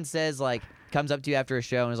anyone says like comes up to you after a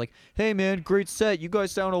show and is like, hey man, great set, you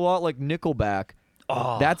guys sound a lot like Nickelback,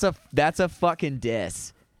 that's a fucking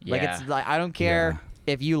diss. Like Yeah. it's like I don't care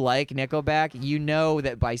if you like Nickelback, you know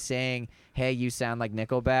that by saying hey you sound like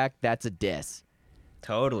Nickelback, that's a diss.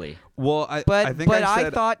 Totally. Well, I think but I I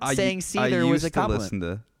said thought saying Seether was a used to compliment. listen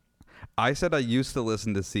to. I said I used to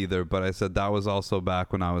listen to Seether, but I said that was also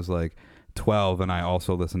back when I was like 12, and I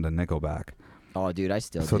also listened to Nickelback. Oh, dude, I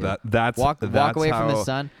still So do. that's Walk away from the how-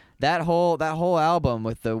 sun. That whole album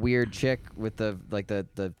with the weird chick with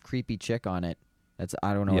the creepy chick on it.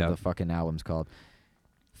 I don't know Yeah. what the fucking album's called.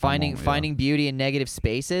 yeah. Finding Beauty in Negative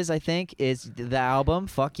Spaces, I think, is the album.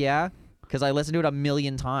 Fuck yeah, because I listened to it a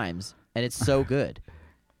million times and it's so good.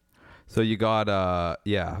 So you got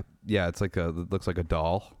it's like it looks like a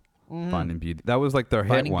doll. Finding Beauty. That was like their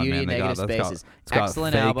hit Finding one, Beauty man. in They got Negative that's got, Spaces. it's got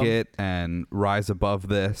Excellent Fake album. It and Rise Above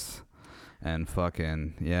This and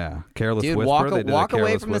fucking Careless Dude, Whisper. walk They did a away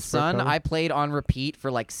Careless from the Whisper sun. cover. I played on repeat for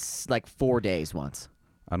like 4 days once.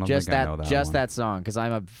 I don't Just think I that, know that just one. that song, because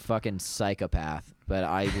I'm a fucking psychopath. But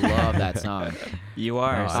I love that song. You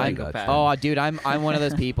are No, a I psychopath. Oh, dude, I'm one of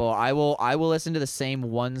those people. I will listen to the same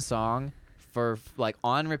one song for like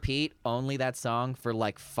on repeat, only that song for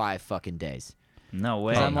like 5 fucking days. No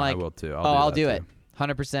way. 'Cause I'm no, like, I will too. I'll that do too. it,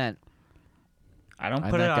 100%. I don't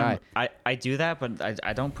I'm put it that on. guy. I do that, but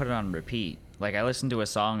I don't put it on repeat. Like I listen to a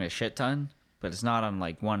song a shit ton, but it's not on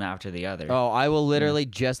like one after the other. Oh, I will literally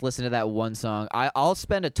just listen to that one song. I'll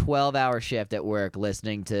spend a 12-hour shift at work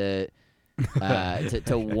listening to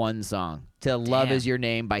to one song, to "Love Damn. Is Your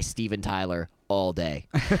Name" by Steven Tyler all day.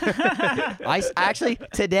 Actually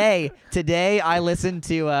today I listened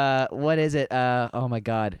to what is it? Oh my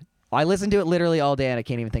god, I listened to it literally all day and I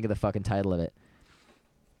can't even think of the fucking title of it.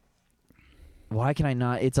 Why can I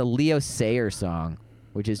not? It's a Leo Sayer song,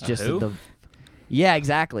 which is just who? the. Yeah,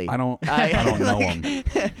 exactly. I don't know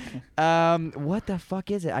him. What the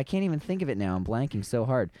fuck is it? I can't even think of it now. I'm blanking so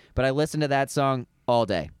hard. But I listened to that song all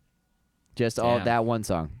day. Just all Damn. that one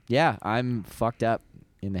song. Yeah, I'm fucked up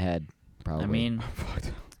in the head, probably.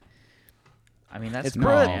 I mean that's It's cool,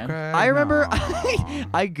 pretty- man. I remember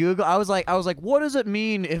I Googled. I was like, what does it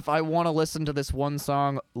mean if I want to listen to this one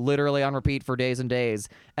song literally on repeat for days and days?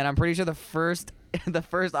 And I'm pretty sure the first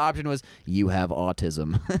option was you have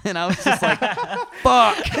autism, and I was just like, fuck.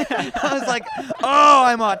 I was like, oh,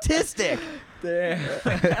 I'm autistic,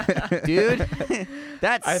 dude.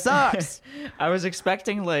 That sucks. I was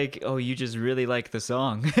expecting like, oh, you just really like the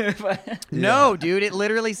song. No, dude, it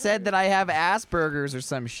literally said that I have Asperger's or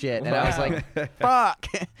some shit, and I was like, fuck.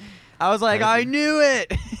 I was like, I knew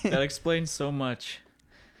it. That explains so much.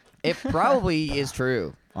 It probably is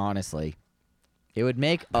true, honestly. It would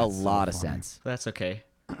make a lot of sense. That's okay.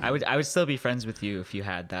 I would still be friends with you if you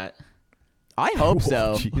had that. I hope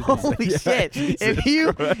so. Jesus. Holy Yeah, shit! Jesus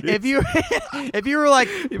If you were like,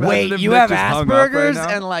 Imagine wait, if you Nick have just hung up right Asperger's, now.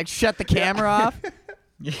 and like shut the camera off.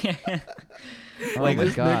 Yeah. Oh Like my this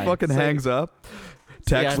Nick god! fucking hangs up.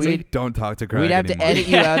 Text it's me. like- Don't talk to Greg We'd have to anymore. edit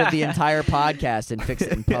you out of the entire podcast and fix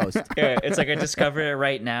it in post. Yeah, it's like I discover it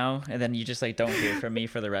right now, and then you just like don't hear from me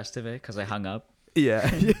for the rest of it because I hung up.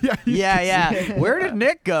 Yeah. Yeah. Where did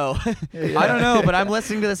Nick go? I don't know, but I'm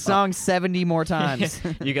listening to the song 70 more times.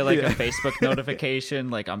 You get like a Facebook notification,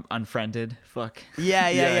 like I'm unfriended. Fuck.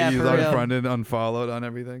 Yeah. He's For real. unfriended, unfollowed on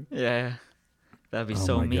everything. Yeah. That'd be Oh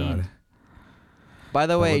so my mean. God. By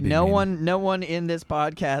the That way, would be no mean. one in this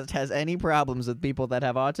podcast has any problems with people that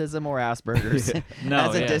have autism or Asperger's. No,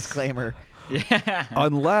 As a yes. disclaimer, Yeah.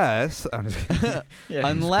 Unless. I'm just kidding. Yeah.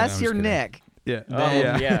 unless just you're kidding. Nick, Yeah. Oh,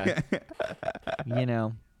 yeah. you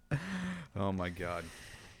know. Oh my God.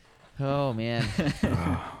 Oh man.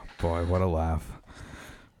 Boy, what a laugh.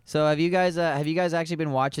 So have you guys actually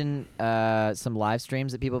been watching some live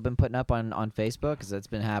streams that people have been putting up on Facebook? Because that's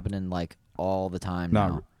been happening like all the time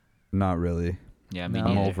now. Not really. Yeah, me No.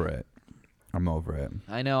 I'm neither. over it. I'm over it.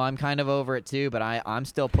 I know I'm kind of over it too, but I'm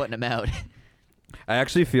still putting them out. I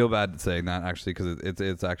actually feel bad saying that actually because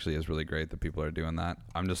it's actually is really great that people are doing that.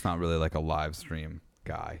 I'm just not really like a live stream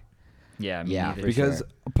guy. Yeah, me Yeah, neither. for Because sure.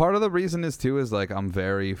 part of the reason is too is like I'm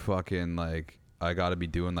very fucking like I got to be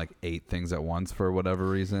doing like 8 things at once for whatever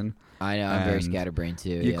reason. I know I'm very And scatterbrained too.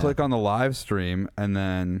 You yeah. click on the live stream and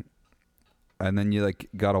then you like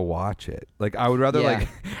gotta watch it. Like I would rather Yeah. like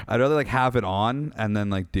I'd rather like have it on and then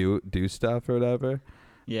like do stuff or whatever.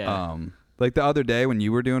 Yeah. Like the other day when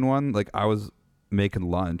you were doing one, like I was making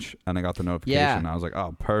lunch, and I got the notification. Yeah. And I was like,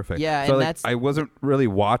 oh, perfect. Yeah, so and like, that's- I wasn't really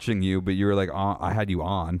watching you, but you were like, I had you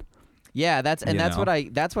on. Yeah, that's You know? what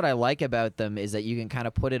I like about them is that you can kind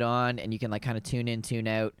of put it on and you can like kind of tune in, tune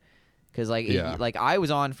out. Because like I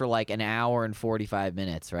was on for like an hour and 45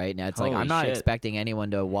 minutes, right? Now it's like Holy I'm not shit. expecting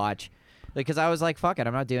anyone to watch, because I was like, fuck it,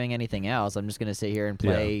 I'm not doing anything else. I'm just gonna sit here and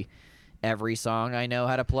play every song I know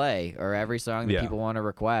how to play or every song that people want to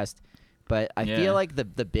request. But I feel like the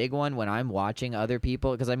big one when I'm watching other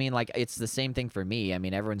people, because I mean like it's the same thing for me. I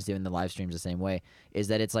mean everyone's doing the live streams the same way. Is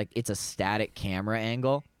that it's like it's a static camera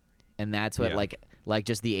angle, and that's what like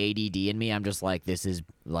just the ADD in me. I'm just like, this is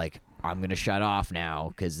like, I'm going to shut off now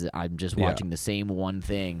because I'm just watching the same one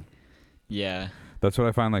thing. Yeah. That's what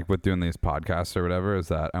I find like with doing these podcasts or whatever, is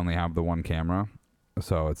that I only have the one camera.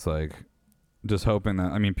 So it's like just hoping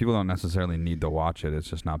that, I mean, people don't necessarily need to watch it. It's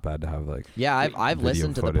just not bad to have like I've video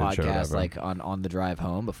listened to the footage or podcast whatever. like on the drive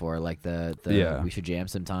home before, like the We Should Jam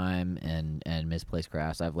Sometime and Misplaced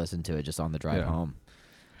Crafts. I've listened to it just on the drive home.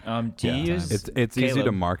 Do you use it's easy to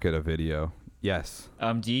Caleb, market a video. Yes.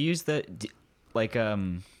 do you use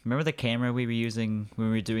remember the camera we were using when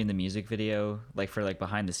we were doing the music video, like for like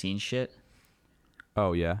behind the scenes shit?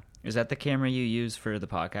 Oh yeah. Is that the camera you use for the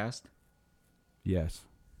podcast? Yes.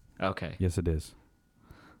 Okay. Yes, it is.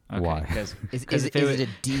 Okay, Why? Is if it a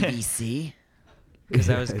DVC? Because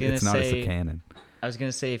I was gonna it's not say a Canon. I was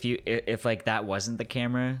gonna say if like that wasn't the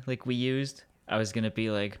camera like we used, I was gonna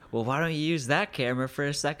be like, well, why don't you use that camera for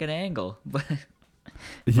a second angle? But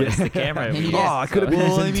it's the camera. we Yeah. used, Oh, I could have been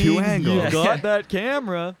Well, in I two mean, angles. got that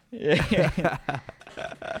camera.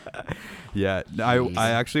 Yeah, Jeez.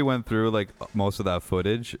 I actually went through like most of that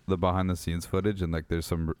footage, the behind the scenes footage, and like there's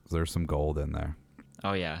some gold in there.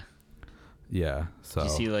 Oh yeah. Yeah, so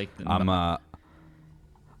Did you see like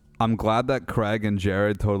I'm glad that Craig and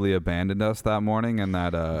Jared totally abandoned us that morning, and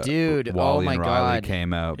that Dude, oh Wally my and Riley God.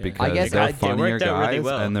 came out Yeah. because I guess they're it funnier worked out guys, really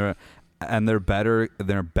well. and they're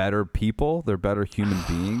better people. They're better human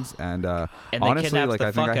beings, and they honestly, kidnapped like the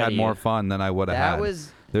I think fuck I out had of more you. fun than I would have had.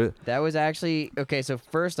 That was actually okay. So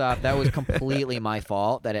first off, that was completely my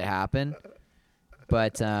fault that it happened.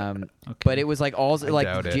 But but it was like also I like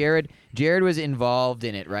doubt it. Jared was involved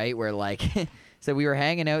in it, right? Where like so we were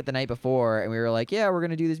hanging out the night before and we were like, yeah, we're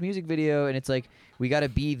gonna do this music video, and it's like we got to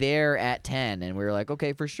be there at 10, and we were like,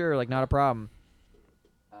 okay, for sure, like not a problem.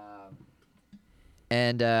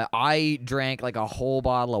 And I drank like a whole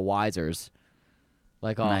bottle of Weisers,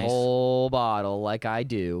 like a Nice. whole bottle, like I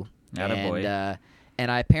do. Attaboy. And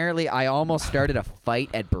I almost started a fight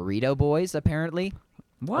at Burrito Boys. Apparently,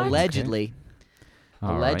 What? allegedly, All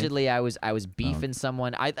right. allegedly, I was beefing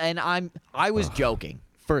someone. I was joking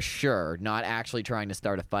for sure, not actually trying to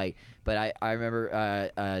start a fight. But I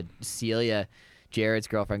remember Celia, Jared's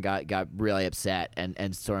girlfriend, got really upset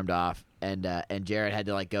and stormed off. And Jared had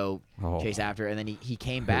to like go chase after her, and then he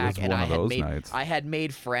came back, was and one of those nights. I had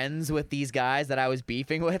made friends with these guys that I was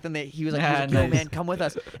beefing with, and he was like, Ah, "Yo, nice. man, come with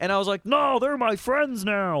us." And I was like, "No, they're my friends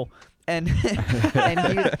now." And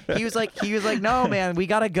and he was like, "No, man, we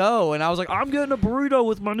gotta go." And I was like, "I'm getting a burrito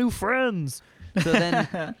with my new friends." So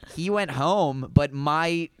then he went home, but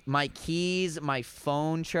my keys, my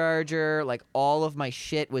phone charger, like all of my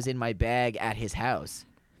shit was in my bag at his house.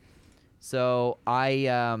 So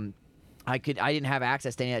I didn't have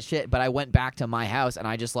access to any of that shit, but I went back to my house and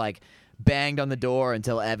I just like banged on the door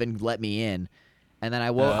until Evan let me in. And then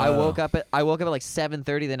I woke up at like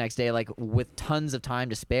 7:30 the next day, like with tons of time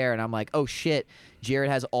to spare, and I'm like, oh shit, Jared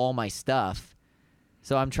has all my stuff.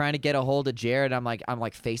 So I'm trying to get a hold of Jared. I'm like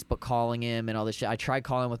Facebook calling him and all this shit. I tried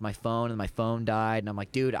calling him with my phone and my phone died, and I'm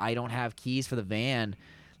like, dude, I don't have keys for the van.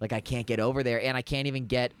 Like I can't get over there, and I can't even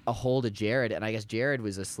get a hold of Jared. And I guess Jared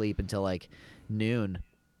was asleep until like noon.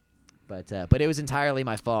 But it was entirely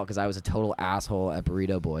my fault because I was a total asshole at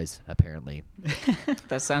Burrito Boys, apparently.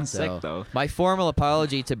 That sounds So, sick though. my formal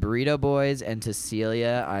apology to Burrito Boys and to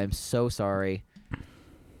Celia. I'm so sorry.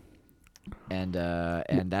 And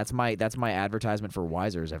that's my advertisement for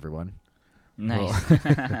Weisers, everyone. Nice.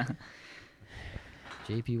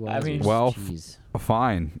 JP Weisers. I mean- Well, Jeez.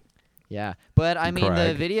 Fine. Yeah, but I mean, the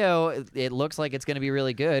Craig. video, it looks like it's going to be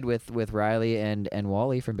really good with Riley and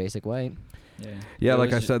Wally from Basic White. Yeah, It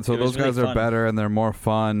like I was- said, so it was those guys really are fun. better and they're more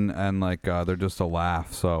fun, and like they're just a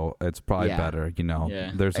laugh. So it's probably Yeah. better, you know.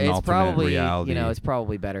 Yeah. There's an It's alternate probably reality. it's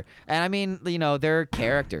probably better. And I mean, they're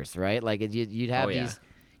characters, right? Like you'd have Oh, yeah. these,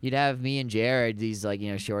 you'd have me and Jared, these like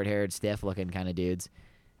short-haired, stiff-looking kind of dudes.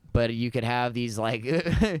 But you could have these like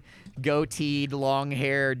goateed,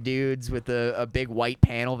 long-haired dudes with a big white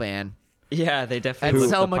panel van. Yeah, they definitely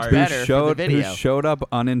That's look so the much part. better. for the who video. showed up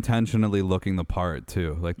unintentionally looking the part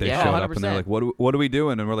too. Like they Yeah, showed up and 100%. they're like, "What are we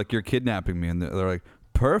doing?" And we're like, "You're kidnapping me." And they're like,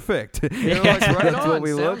 "Perfect." You're like, right That's on, what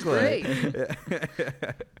we sounds look great.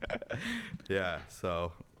 like. Yeah.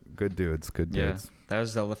 So good dudes. Good Yeah, dudes. that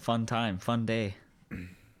was a fun time, fun day.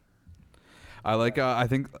 I like. I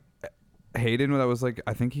think Hayden. That was like.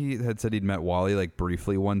 I think he had said he'd met Wally like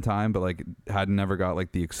briefly one time, but like had never got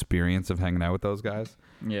like the experience of hanging out with those guys.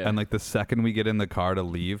 Yeah. And like the second we get in the car to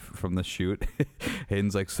leave from the shoot,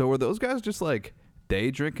 Hayden's like, "So were those guys just like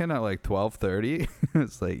day drinking at like 12:30?"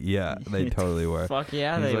 It's like, yeah, they totally were. Fuck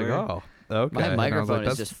yeah, He's they like, were. "Oh, okay." My And I was microphone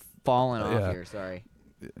like, is just falling off yeah. here. Sorry.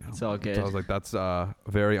 It's all good. So I was like, "That's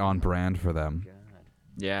very on brand for them."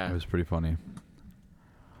 It Yeah. was pretty funny.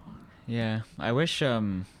 Yeah. I wish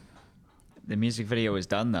the music video was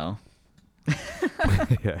done though.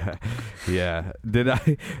 Yeah, yeah. Did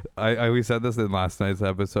I? We said this in last night's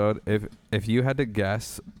episode. If you had to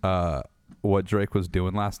guess what Drake was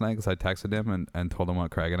doing last night, because I texted him and told him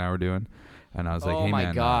what Craig and I were doing, and I was like, Oh "Hey my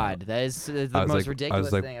man, god, that is the I was most like- I ridiculous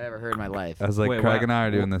was like- thing I've ever heard in my life. I was like, Wait, Craig what? and I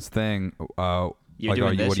are doing this thing. You like,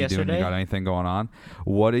 doing this what are you doing? yesterday? You got anything going on?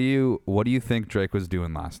 What do you think Drake was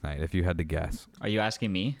doing last night? If you had to guess. Are you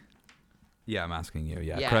asking me? Yeah, I'm asking you.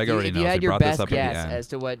 Yeah, Yeah, Craig if you, already if knows. you had he your brought this best up at guess the end. as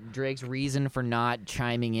to what Drake's reason for not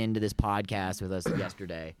chiming into this podcast with us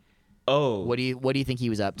yesterday, Oh. what do you think he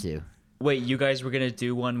was up to? Wait, you guys were gonna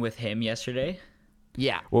do one with him yesterday?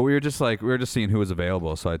 Yeah. Well, we were just seeing who was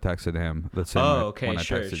available, so I texted him. The same Oh, way okay, when I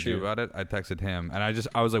sure, texted sure. you about it, I texted him, and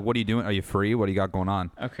I was like, "What are you doing? Are you free? What do you got going on?"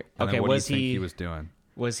 Okay. And Okay. then what do you Was think he he was doing?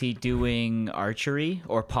 was he doing archery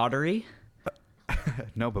or pottery?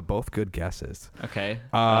 No, but both good guesses. Okay.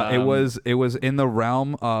 It was in the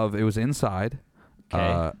realm of it was inside,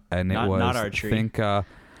 Okay. and Not- it was not archery. I think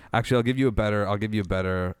actually I'll give you a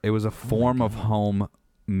better. It was a form of home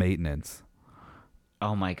maintenance.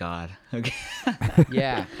 Oh my god. Okay.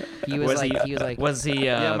 Yeah. He was like Was he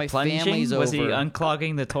Yeah, my plunging? family's Was he over.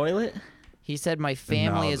 unclogging the toilet? he said my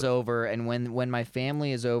family No, is over, and when my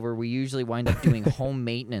family is over, we usually wind up doing home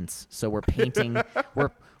maintenance. So we're painting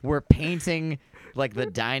we're painting like the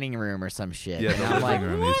dining room or some shit. Yeah, And the I'm living like,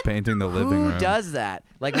 room. He's painting the living who room. does that?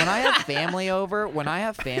 Like when I have family over,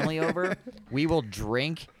 we will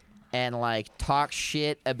drink and like talk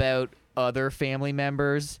shit about other family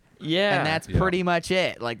members. Yeah. And that's Yeah. pretty much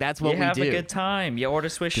it. Like that's what you we have do. a good time. You order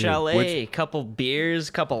Swiss Dude, Chalet, couple beers,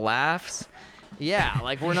 couple laughs. Yeah,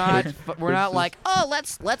 like we're not like, oh,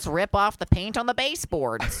 let's rip off the paint on the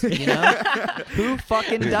baseboards. You know, who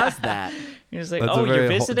fucking does that? You're just like, That's oh, a very you're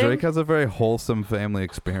visiting? Drake has a very wholesome family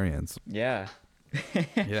experience. Yeah.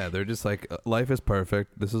 Yeah, they're just like, life is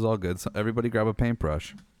perfect. This is all good. So everybody grab a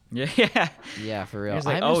paintbrush. Yeah. Yeah. Yeah, for real. He's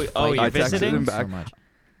like, I miss oh, you're fighting I texted visiting? him so back. much.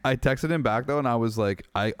 I texted him back though, and I was like,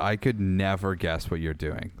 I could never guess what you're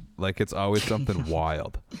doing. Like it's always something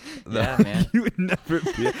wild. Yeah, man. You would never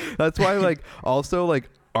be. That's why like also like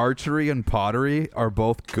archery and pottery are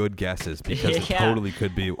both good guesses because it Yeah. totally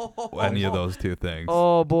could be any of those two things.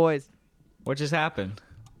 Oh, boys. What just happened?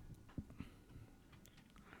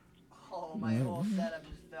 Oh, my whole setup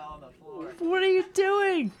just fell on the floor. What are you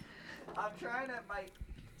doing? I'm trying to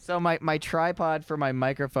So my tripod for my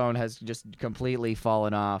microphone has just completely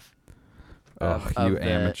fallen off. Oh, of you the-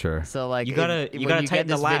 amateur. So like You gotta when tighten get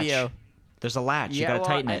the this latch. Video, There's a latch. You Yeah, gotta well,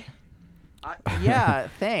 tighten it. yeah,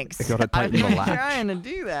 thanks. You gotta tighten I've the been latch. trying to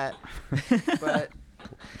do that, but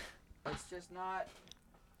it's just not.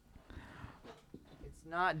 It's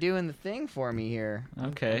not doing the thing for me here.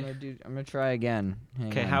 Okay. I'm gonna try again. Hang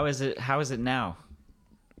Okay, on. how is it now?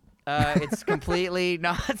 It's completely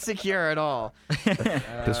not secure at all.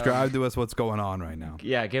 Describe to us what's going on right now.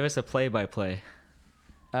 Yeah, give us a play-by-play.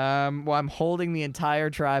 Well, I'm holding the entire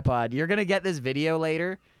tripod. You're gonna get this video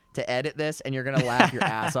later to edit this, and you're gonna laugh your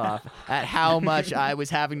ass off at how much I was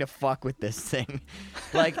having to fuck with this thing.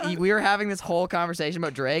 Like we were having this whole conversation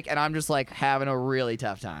about Drake, and I'm just like having a really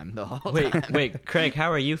tough time the whole time. Wait, Craig,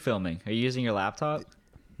 how are you filming? Are you using your laptop?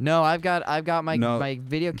 No, I've got my No. my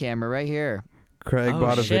video camera right here. Craig Oh,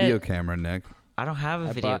 bought a shit. video camera, Nick. I don't have a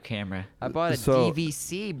I video bought- camera. I bought a So-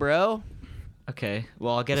 DVC, bro. Okay,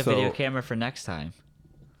 well, I'll get a So- video camera for next time.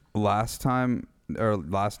 Last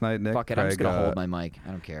night, Nick. Fuck it, Craig, I'm just gonna hold my mic.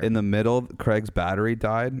 I don't care. In the middle, Craig's battery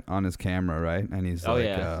died on his camera, right? And he's Oh, like,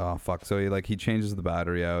 yeah. oh fuck. So he changes the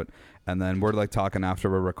battery out, and then we're like talking after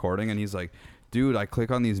we're recording, and he's like, dude, I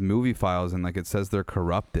click on these movie files and like it says they're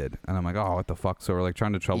corrupted, and I'm like, oh, what the fuck? So we're like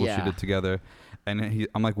trying to troubleshoot Yeah. it together, and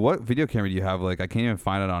I'm like, what video camera do you have? Like I can't even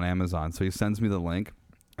find it on Amazon. So he sends me the link,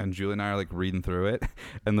 and Julie and I are like reading through it,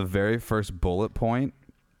 and the very first bullet point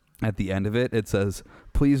at the end of it, it says,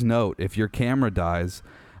 please note, if your camera dies,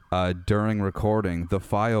 during recording, the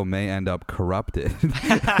file may end up corrupted.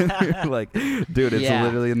 Like, dude, it's Yeah.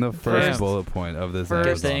 literally in the first First- bullet point of this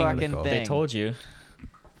first Amazon fucking article. thing. They told you.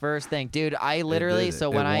 First thing, dude, I literally did.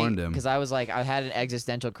 so It when warned him. because I was like I had an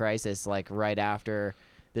existential crisis like right after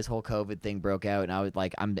this whole COVID thing broke out, and I was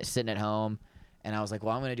like I'm sitting at home, and I was like,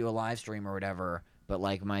 well, I'm gonna do a live stream or whatever, but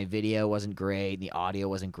like my video wasn't great, and the audio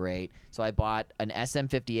wasn't great, so I bought an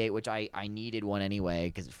SM58, which I needed one anyway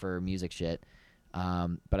because for music shit.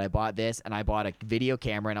 But I bought this, and I bought a video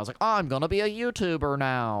camera, and I was like, oh, I'm gonna be a YouTuber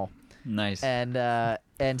now. Nice.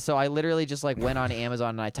 And so I literally just like went on Amazon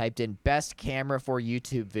and I typed in best camera for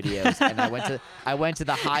YouTube videos, and I went to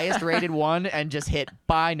the highest rated one and just hit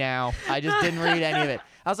buy now. I just didn't read any of it.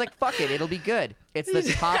 I was like, fuck it, it'll be good. It's the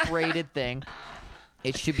top rated thing.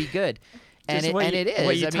 It should be good. And Just it is.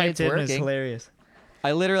 What you I mean, typed it's in working. is hilarious.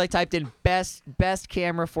 I literally typed in best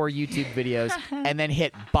camera for YouTube videos and then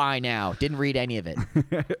hit buy now. Didn't read any of it.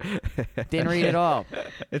 Didn't read it all.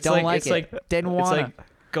 It's Don't like, like it's it. like Didn't it's wanna. like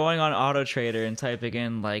going on Auto Trader and typing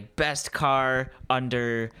in like best car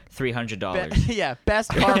under $300. Yeah, best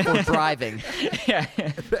car for driving. Yeah.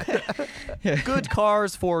 Good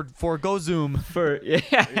cars for go zoom. For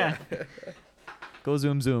yeah. Go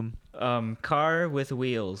zoom. Car with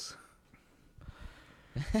wheels.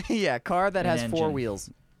 Yeah, car that An has four engine. wheels.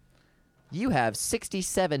 You have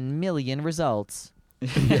 67 million results.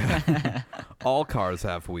 All cars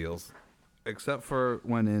have wheels, except for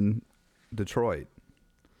when in Detroit.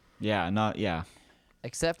 Yeah, not yeah.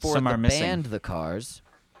 Except for Some the are missing. band The Cars.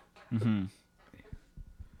 Mm-hmm.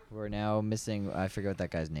 We're now missing, I forget what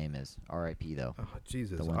that guy's name is. R.I.P. though. Oh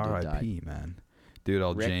Jesus! The one dude R.I.P. Man, dude,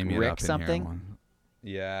 I'll Rick- Jamie it Rick up in something? here. One.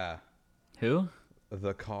 Yeah, Who?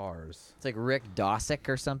 the Cars. It's like Rick Dosick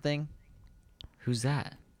or something. Who's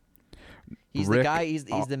that? He's Rick the guy, he's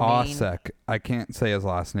the main... Osek. I can't say his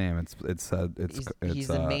last name. It's He's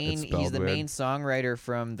the main it's he's spelled the weird. main songwriter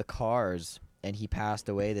from The Cars, and he passed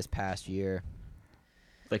away this past year.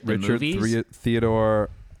 Like the Richard movies? Theodore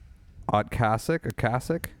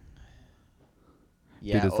Okasik.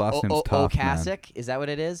 Yeah, his last name's tough, man. Okasik? Is that what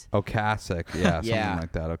it is? Okasik, yeah, something Yeah.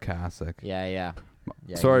 like that. Okasik. Yeah.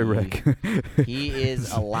 Sorry, he- Rick. He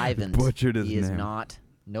is alive and Butchered his he is name.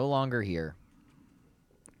 no longer here.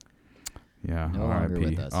 Yeah, No longer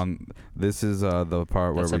R.I.P. with us. This is the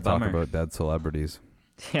part where That's a we talk bummer. about dead celebrities.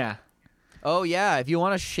 Yeah. Oh yeah, if you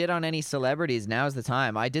want to shit on any celebrities, now's the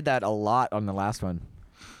time. I did that a lot on the last one.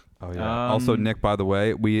 Oh yeah. Also, Um, Nick, by the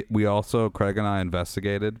way, we also Craig and I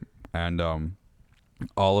investigated, and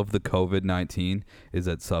all of the COVID-19 is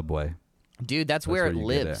at Subway. Dude, that's where it where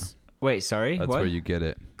you get lives. Wait, sorry. That's what? where you get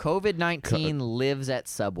it. COVID-19 lives at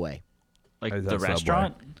Subway. Like Is the that Subway?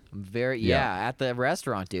 restaurant? Yeah, at the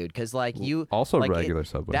restaurant, dude. Because like you Also like, regular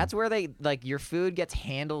Subway. That's where they like your food gets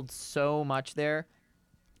handled so much there.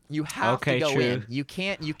 You have Okay, to go true. in. You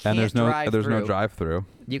can't and there's no drive there's through. no drive-through.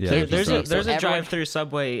 You Yeah, can't There's just a so there's a everyone- drive-through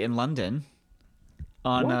Subway in London,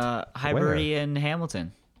 on What? Highbury and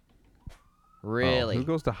Hamilton. Really? Oh, who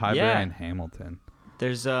goes to Highbury Yeah. and Hamilton?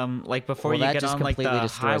 There's like before well, you that get just on like completely the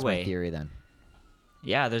destroys my highway. theory then.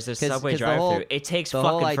 Yeah, there's this 'Cause- Subway 'cause the drive-through. whole- It takes the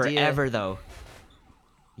whole fucking idea- forever though.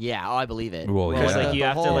 Yeah, oh, I believe it. Well, Because yeah. like you the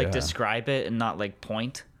have to whole- like Yeah. describe it and not like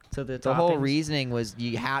point to the The whole toppings. reasoning was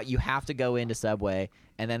you have to go into Subway,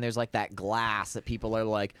 and then there's like that glass that people are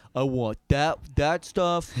like, I want that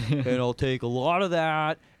stuff, and I'll take a lot of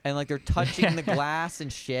that, and like they're touching the glass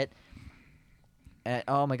and shit. And,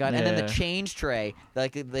 oh my god! And then Yeah. the change tray,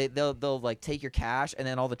 like they'll like take your cash, and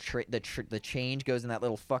then all the change goes in that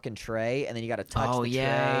little fucking tray, and then you got to touch Oh the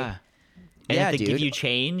yeah. tray. And Yeah, if they give dude. you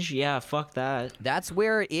change, yeah, fuck that. That's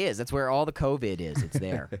where it is. That's where all the COVID is. It's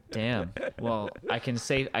there. Damn. Well, I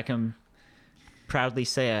can proudly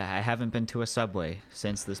say I haven't been to a Subway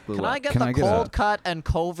since this blew Can up. I get Can the I get cold a- cut and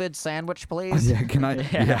COVID sandwich, please? Yeah, can I?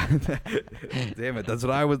 Yeah. Damn it! That's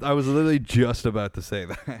what I was literally just about to say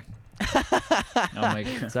that. Oh my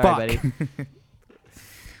god. Sorry, Fuck. buddy.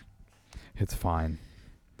 It's fine.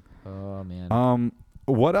 Oh man.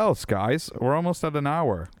 What else, guys? We're almost at an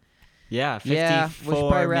hour. Yeah, 54 Yeah, we should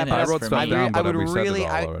probably wrap it minutes up. I wrote for stuff me. down, but I would we said it really,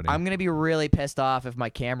 all already. I'm gonna be really pissed off if my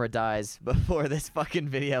camera dies before this fucking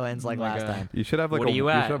video ends like Oh my last God. time. You should have like What a. are you should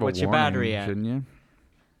at? have a What's your warning, battery at? Shouldn't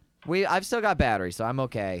you? I've still got battery, so I'm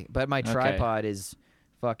okay. But my Okay. tripod is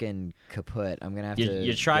fucking kaput. I'm gonna have Your, to. your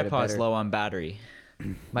get a tripod's better- low on battery.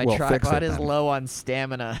 My Well, fix tripod it is then. low on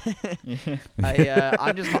stamina.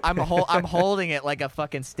 I'm holding it like a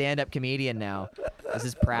fucking stand-up comedian now. This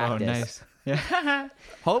is Oh, practice. nice. Yeah.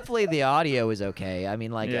 Hopefully the audio is okay. I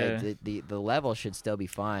mean, like Yeah. the level should still be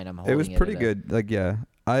fine. I'm holding It was at pretty a- good. Like, yeah,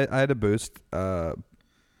 I had a boost.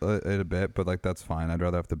 it a bit, but like that's fine. I'd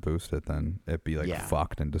rather have to boost it than it be like Yeah.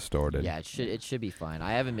 fucked and distorted. Yeah, it should be fine.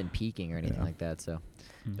 I haven't been peaking or anything Yeah. like that, so.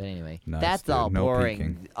 But anyway, Nice, that's dude. all No boring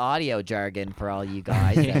peeking. audio jargon for all you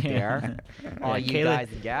guys out there, all Yeah, you Caleb-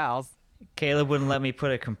 guys and gals. Caleb wouldn't let me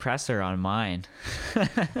put a compressor on mine.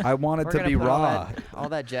 I want it We're to gonna be put raw. all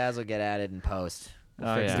that jazz will get added in post.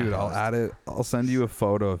 Oh, fix yeah. it in Dude, I'll post. add it. I'll send you a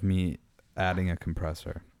photo of me adding a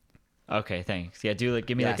compressor. Okay, thanks. Yeah, give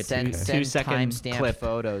me Yeah, like a send 2-second timestamp clip.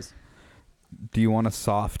 photos. Do you want a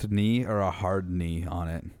soft knee or a hard knee on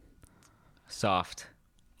it? Soft.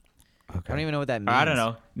 Okay. I don't even know what that means. Or I don't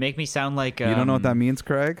know. Make me sound like You don't know what that means,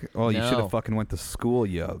 Craig? Oh, you should No. have fucking went to school,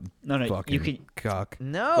 you No, fucking you could. cock.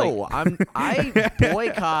 No, I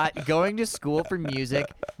boycott going to school for music.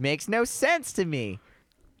 Makes no sense to me.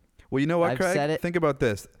 Well, you know what, I've Craig? said it. Think about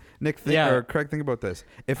this. Nick, Yeah. or Craig, think about this.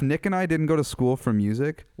 If Nick and I didn't go to school for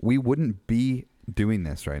music, we wouldn't be doing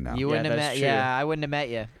this right now. You wouldn't have that's met. true. Yeah, I wouldn't have met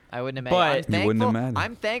you. I wouldn't have met But- you. You wouldn't have met.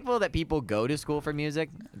 I'm thankful that people go to school for music.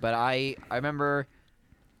 But I remember,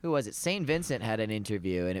 who was it? St. Vincent had an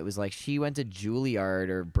interview, and it was like she went to Juilliard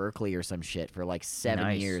or Berkeley or some shit for like 7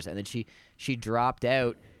 Nice. years, and then she dropped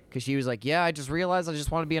out because she was like, yeah, I just realized I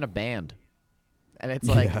just want to be in a band. And it's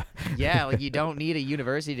like, yeah, like you don't need a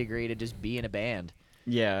university degree to just be in a band.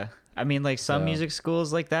 Yeah, I mean, like some So- music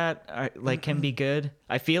schools like that are like can be good.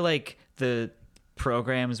 I feel like the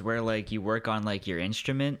programs where like you work on like your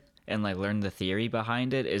instrument and like learn the theory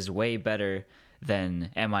behind it is way better than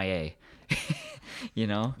MIA. You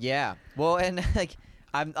know? Yeah. Well, and like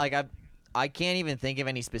I can't even think of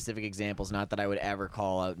any specific examples. Not that I would ever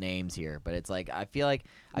call out names here, but it's like I feel like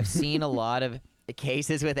I've seen a lot of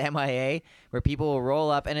cases with MIA where people will roll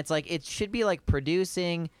up, and it's like it should be like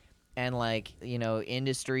producing and like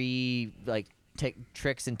industry like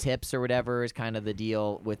tricks and tips or whatever is kind of the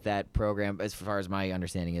deal with that program as far as my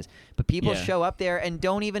understanding is. But people Yeah. show up there and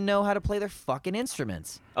don't even know how to play their fucking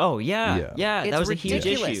instruments. Oh yeah, Yeah. yeah. It's That was ridiculous. a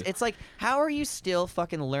huge issue. It's like, how are you still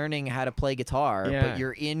fucking learning how to play guitar, Yeah. but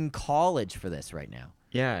you're in college for this right now?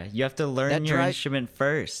 Yeah, you have to learn That your drive- instrument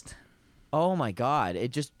first. Oh my god,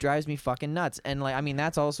 it just drives me fucking nuts. And like, I mean,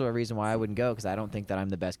 that's also a reason why I wouldn't go, because I don't think that I'm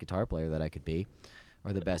the best guitar player that I could be,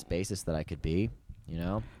 or the best bassist that I could be.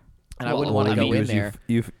 And I Well, wouldn't well, want to I go mean, in there.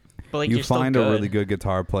 But like you you're still find good. a really good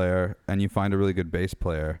guitar player and you find a really good bass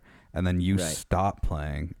player, and then you Right. stop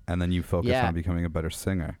playing, and then you focus Yeah. on becoming a better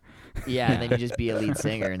singer. Yeah, and then you just be a lead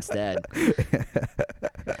singer instead.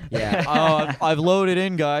 Yeah. Oh, I've loaded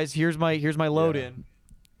in, guys. Here's my load in.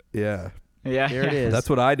 Yeah. Yeah, There it is. That's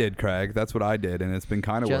what I did, Craig. That's what I did, and it's been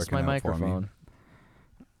kind of Just working my out for me. microphone.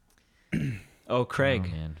 Oh, Craig.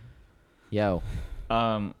 Oh, man. Yo.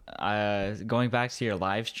 Going back to your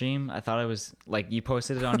live stream, I thought it was like you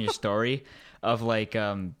posted it on your story of like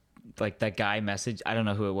that guy message. I don't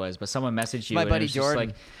know who it was, but someone messaged you. My and it buddy was just Jordan.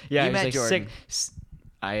 Like, yeah, You he was met like Jordan.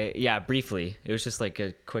 sick. Briefly. It was just like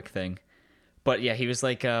a quick thing, but yeah, he was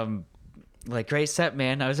like great set,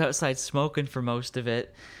 man. I was outside smoking for most of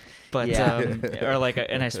it, but Yeah.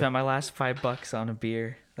 and I spent my last $5 on a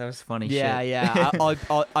beer. That was funny. Yeah, shit. yeah.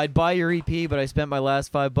 I'd buy your EP, but I spent my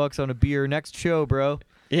last $5 on a beer. Next show, bro.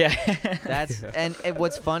 Yeah. That's and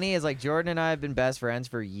what's funny is like Jordan and I have been best friends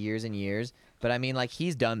for years and years, but I mean like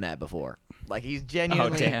he's done that before. Like he's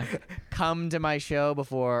genuinely damn. come to my show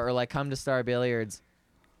before, or like come to Star Billiards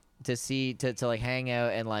to like hang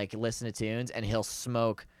out and like listen to tunes, and he'll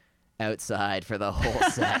smoke outside for the whole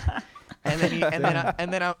set. And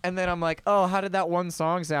then I'm like, oh, how did that one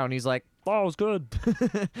song sound? He's like, oh, it was good.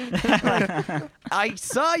 Like, I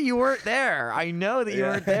saw you weren't there. I know that you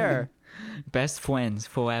weren't there. Best friends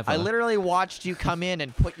forever. I literally watched you come in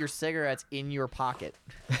and put your cigarettes in your pocket.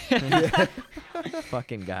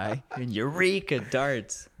 Fucking guy. And Eureka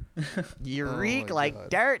darts. You Oh reek my like God.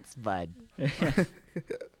 darts, bud. It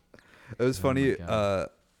was Oh funny, my God.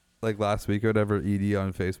 like last week or whatever, ED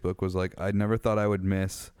on Facebook was like, I never thought I would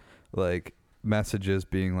miss like messages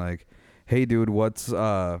being like, hey dude, what's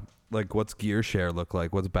gear share look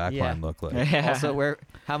like? What's backline Yeah. look like? Yeah. Also,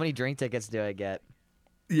 how many drink tickets do I get?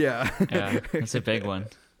 Yeah. Yeah, that's a big one.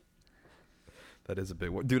 That is a big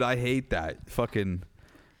one. Dude, I hate that. Fucking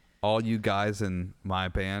all you guys in my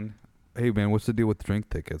band. Hey man, what's the deal with drink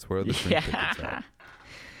tickets? Where are the drink tickets at?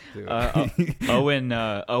 Dude.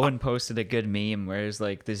 Owen posted a good meme where it's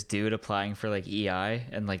like this dude applying for like EI,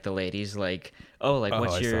 and like the lady's like, oh, like Oh,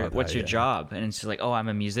 what's I your saw that, yeah. job? And it's just like, oh, I'm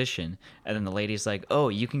a musician. And then the lady's like, oh,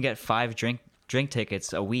 you can get 5 drink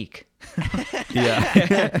tickets a week.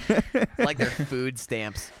 Yeah. Like they're food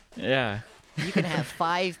stamps. Yeah. You can have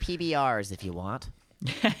 5 PBRs if you want.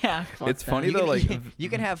 Yeah. It's funny You though, can, like you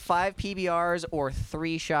can have 5 PBRs or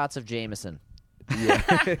 3 shots of Jameson.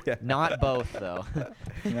 Yeah. Not both though.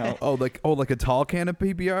 No. like a tall can of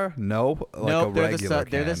PBR? No, like Nope, a they're regular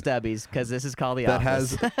they're the can. Stubbies because this is called the that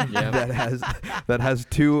Office. has that has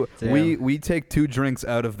two. Damn. We take 2 drinks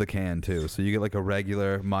out of the can too, so you get like a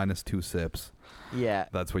regular minus 2 sips. Yeah.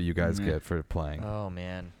 That's what you guys Mm. get for playing. Oh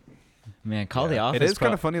man. Man, call the office. It is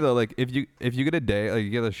kind of funny though. Like if you get a day, like you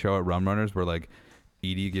get a show at Rum Runners where like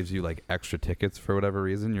Edie gives you like extra tickets for whatever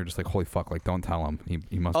reason, you're just like, holy fuck! Like don't tell him.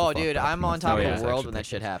 He must. Oh have fucked dude, up. I'm He on must top have of yeah. the those world extra when that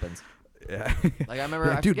shit happens. Yeah. Like I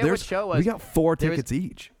remember, I dude, forget what show it was. we got 4 There was- tickets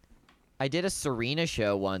each. I did a Serena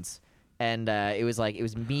show once, and it was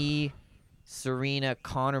me, Serena,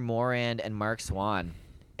 Connor Morand, and Mark Swan,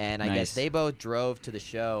 and I guess Nice. they both drove to the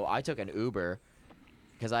show. I took an Uber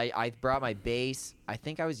because I brought my bass. I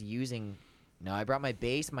think I was using. No, I brought my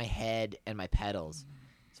bass, my head, and my pedals.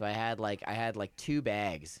 So I had like 2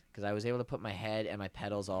 bags because I was able to put my head and my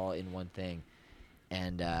pedals all in one thing,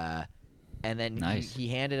 and then Nice. he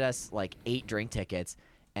handed us like 8 drink tickets,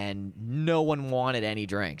 and no one wanted any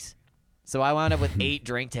drinks. So I wound up with 8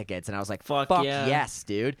 drink tickets, and I was like, Fuck "Fuck yeah. yes,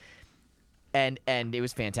 dude!" And it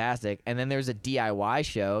was fantastic. And then there's a DIY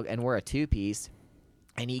show, and we're a 2-piece,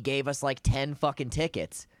 and he gave us like 10 fucking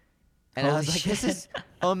tickets, and I Holy was like, "This is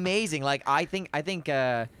amazing!" Like I took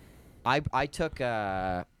the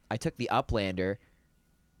Uplander,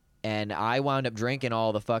 and I wound up drinking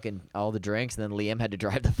all the drinks, and then Liam had to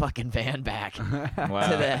drive the fucking van back Wow.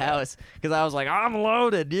 to the house because I was like, "I'm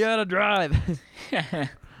loaded. You gotta drive."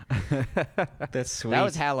 That's sweet. That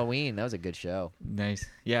was Halloween. That was a good show. nice.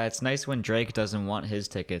 Yeah, it's nice when Drake doesn't want his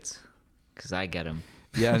tickets, because I get them.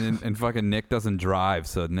 Yeah, and fucking Nick doesn't drive,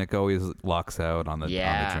 so Nick always lucks out on the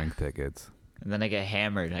Yeah. drink tickets. And then I get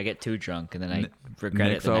hammered. I get too drunk, and then I regret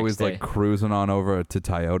Nick's it the always next like day. cruising on over to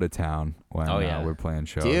Toyota Town when Oh, yeah. we're playing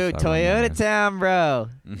shows. Dude, I remember Toyota that. Town, bro.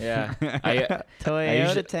 Yeah. I Toyota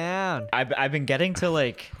usually- Town. I've been getting to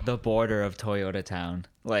like the border of Toyota Town,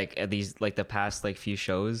 like at these like the past like few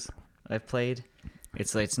shows I've played.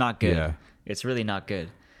 It's not good. Yeah. It's really not good.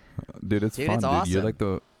 Dude, it's Dude, fun, it's dude. You're awesome. like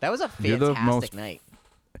the That was a You're the fantastic most- night.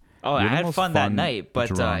 Oh, I You're the had most fun that fun night, but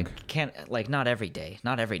drunk. can't like not every day,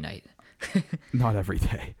 not every night. not every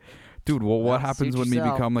day. Dude, well, Well, what happens suit when we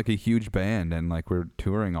yourself. become like a huge band and like we're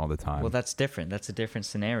touring all the time? Well, that's different. That's a different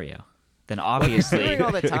scenario. Then Touring obviously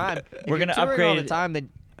all the time. If We're you're gonna touring all upgrade the it. time.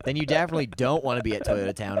 Then you definitely don't want to be at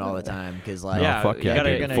Toyota Town all the time because like Yeah, fuck you yeah, gotta-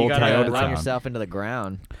 dude. you you're Full gonna Toyota run Town. yourself into the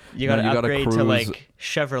ground. you No, got to you gotta upgrade to cruise- like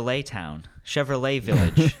Chevrolet Town, Chevrolet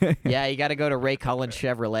Village. Yeah, you got to go to Ray Cullen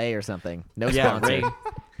Chevrolet or something. No yeah, sponsor.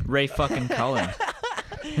 Ray fucking Cullen.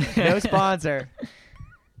 No sponsor.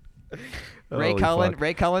 Ray Holy Cullen. fuck.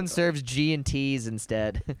 Ray Cullen serves G&Ts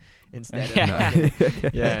instead. Instead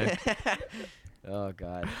of Yeah. Oh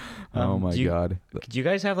god. Oh my do you- god. Do you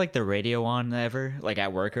guys have like the radio on ever, like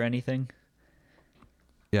at work or anything?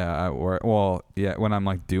 Yeah, well, yeah, when I'm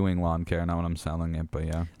like doing lawn care, not when I'm selling it, but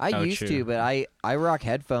yeah. I Oh, used true. to, but I rock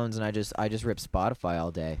headphones and I just rip Spotify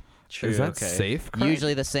all day. True. Is that okay. safe? Craig?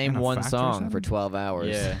 Usually the same In a one factory song for setting? 12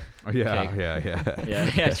 hours. Yeah. Oh, yeah, Okay.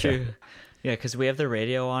 yeah. Yeah, true. Yeah, because we have the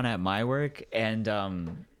radio on at my work, and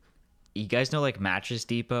you guys know like Mattress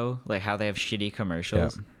Depot, like how they have shitty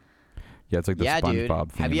commercials. Yeah, it's like the Yeah, dude.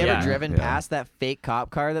 SpongeBob theme. Have you ever Yeah. driven Yeah. past that fake cop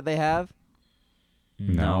car that they have?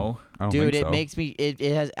 No. I don't Dude, think it so. makes me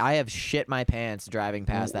I have shit my pants driving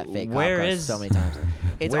past that fake cop Where car is- so many times.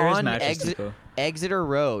 It's Where is on Mattress Depot? Exeter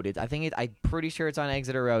Road. I'm pretty sure it's on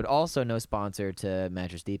Exeter Road. Also, no sponsor to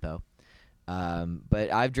Mattress Depot.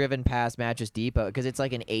 But I've driven past Mattress Depot because it's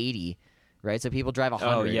like an 80, right? So people drive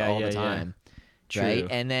 100 yeah, all yeah, the yeah. time, True. right?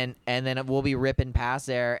 And then we'll be ripping past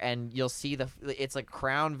there, and you'll see it's like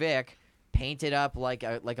Crown Vic painted up like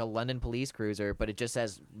a London police cruiser, but it just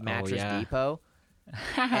says Mattress yeah. Depot.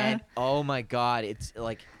 And oh my god, it's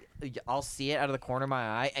like I'll see it out of the corner of my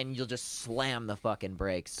eye, and you'll just slam the fucking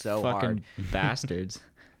brakes so hard. Fucking bastards.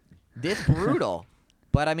 It's brutal.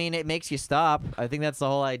 But I mean, it makes you stop. I think that's the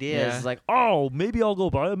whole idea. Yeah. It's like, oh, maybe I'll go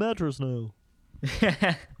buy a mattress now.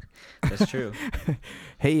 That's true.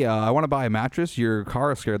 Hey, I want to buy a mattress. Your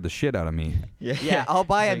car scared the shit out of me. Yeah, I'll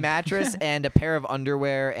buy a Like- mattress and a pair of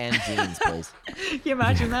underwear and jeans, please. Can you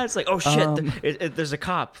imagine that? It's like, oh shit, Um, there's a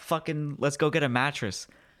cop. Fucking, let's go get a mattress.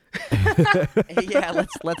 Yeah,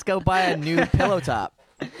 let's go buy a new pillow top.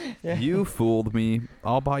 You fooled me.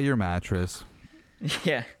 I'll buy your mattress.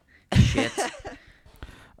 Yeah. Shit.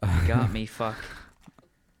 Got me. Fuck.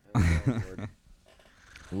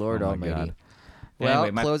 Lord Oh my Almighty. God. Well,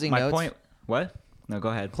 Anyway, closing my notes. Point, what? No, go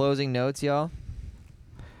ahead. Closing notes, y'all.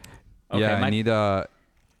 Okay, Yeah, I need What?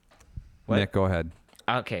 Nick, go ahead.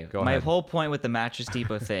 Okay, Go my ahead. whole point with the Mattress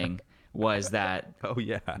Depot thing was that Oh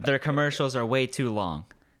yeah. their commercials are way too long.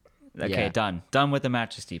 Okay, Yeah. done with the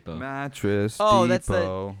Mattress Depot. Mattress Oh, Depot. that's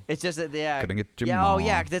the. It's just that yeah. Couldn't get your Yeah. Oh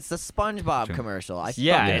yeah, mom. 'cause it's the SpongeBob Jim- commercial. I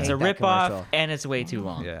Yeah, fucking it's hate a that ripoff commercial. and it's way too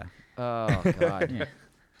long. Yeah. Oh god. Yeah.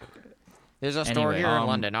 There's a store Anyway, here in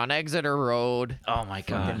London on Exeter Road. Oh my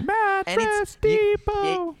god. And Mattress it's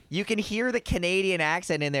Depot. you can hear the Canadian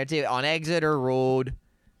accent in there too. On Exeter Road.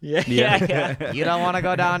 Yeah, yeah. You don't want to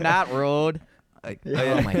go down that road.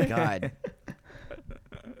 Oh my god.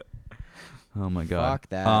 Oh my god. Fuck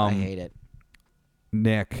that. I hate it.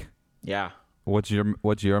 Nick, Yeah. what's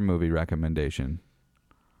your movie recommendation?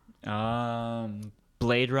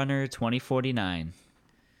 Blade Runner 2049.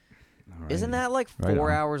 Isn't that like Right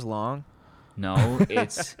 4 on. hours long? No,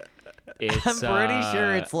 it's I'm pretty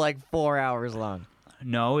sure it's like 4 hours long.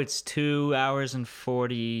 no, it's 2 hours and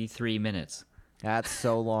 43 minutes. That's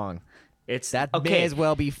so long. It's That okay. may as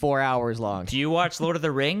well be 4 hours long. Do you watch Lord of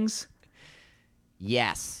the Rings?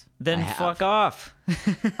 Yes. Then I have. fuck off.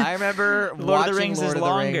 I remember Lord watching of the Rings Lord is of the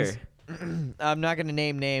longer. Rings. I'm not going to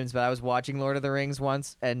name names, but I was watching Lord of the Rings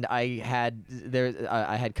once, and I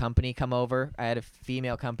had company come over. I had a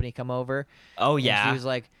female company come over. Oh and yeah.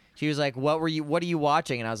 she was like, what are you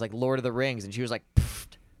watching? And I was like, Lord of the Rings, and she was like,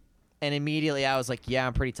 Pfft. And immediately I was like, yeah,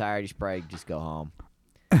 I'm pretty tired. You should probably just go home.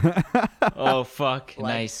 Oh fuck.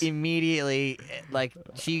 Like, Nice. Immediately, like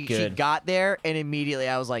she Good. got there, and immediately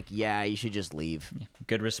I was like, yeah, you should just leave.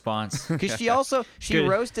 Good response. Because she Good.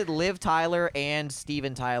 roasted Liv Tyler and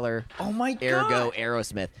Steven Tyler. Oh my Ergo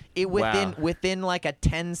Aerosmith. It Wow. within like a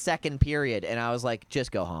 10-second period, and I was like,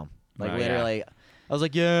 just go home. Like Wow, yeah. literally, I was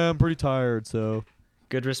like, yeah, I'm pretty tired, so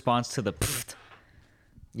Good response to the pfft.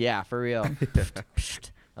 yeah, for real.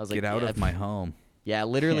 Psht. I was like, Get out yeah, of my home. yeah,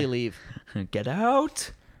 literally Yeah. leave. Get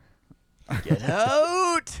out. Get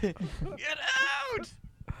out! Get out!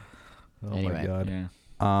 Oh Anyway. my god.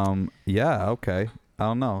 Yeah. Yeah. Okay. I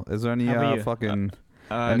don't know. Is there any How about you? fucking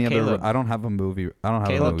any Caleb. other? I don't have a movie. I don't have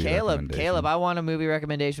Caleb. a movie recommendation. Caleb, I want a movie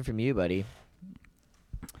recommendation from you, buddy.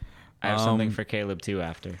 I have something Um, for Caleb too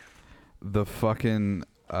after. The fucking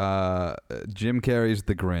Jim Carrey's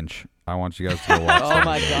The Grinch. I want you guys to go watch. Oh that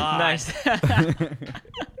my movie. god! Nice.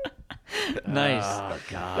 Nice. Oh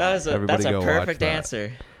god! That's Everybody a go watch perfect that.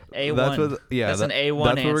 answer. A1. That's what. Yeah. That's that- an A1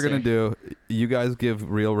 That's what we're answer. gonna do. You guys give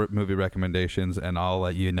real movie recommendations, and I'll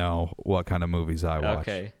let you know what kind of movies I watch.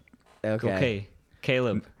 Okay. Okay. Okay.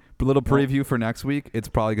 Caleb. A little preview for next week. It's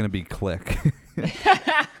probably gonna be Click.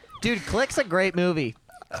 Dude, Click's a great movie.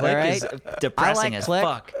 Click all right? is depressing I like as Click,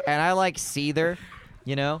 fuck. and I like Seether,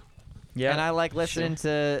 you know. Yeah. And I like listening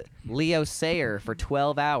to Leo Sayer for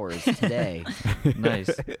 12 hours today. Nice.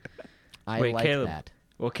 I Wait, like Caleb. that.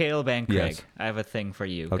 Well, Caleb and Craig, Yes. I have a thing for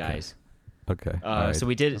you Okay. guys. Okay. all right. So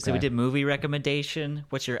we did. So we Okay. did movie recommendation.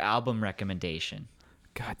 What's your album recommendation?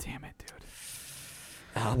 God damn it, dude.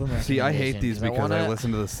 Album See, I hate these recommendation, because I wanna-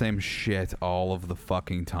 listen to the same shit all of the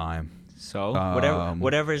fucking time. So Um,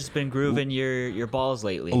 whatever's been grooving your balls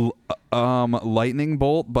lately. Lightning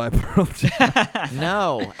Bolt by Pearl Jam.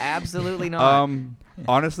 No, absolutely not.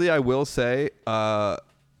 Honestly, I will say,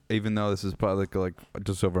 even though this is probably like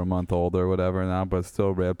just over a month old or whatever now, but it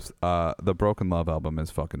still rips. The Broken Love album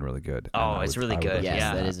is fucking really good. and Oh, I it's would- really I would good. yes,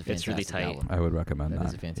 yeah, that is a it's really fantastic tight. album. I would recommend that. That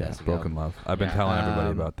is a fantastic Yeah, Broken album. Love. I've been Yeah. telling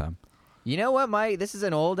everybody about them. You know what, Mike? This is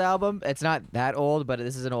an old album. It's not that old, but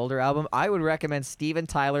this is an older album. I would recommend Steven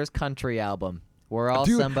Tyler's country album. We're all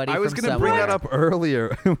Dude, somebody I was from gonna somewhere. bring that up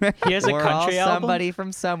earlier. He has a We're country all album. somebody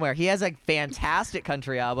from somewhere. He has a fantastic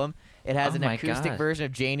country album. It has Oh an my acoustic God. version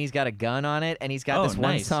of Janie's Got a Gun on it, and he's got Oh, this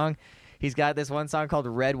one nice. song. He's got this one song called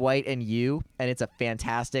Red, White, and You, and it's a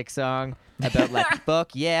fantastic song about like,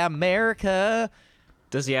 fuck yeah, America.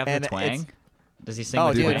 Does he have And the twang? it's- Does he sing Oh,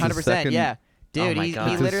 the dude, twang? it's 100%. second- Yeah. Dude, my he God.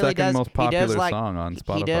 It's his literally second does. most he does popular like song on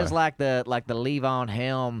he does Spotify. like the Levon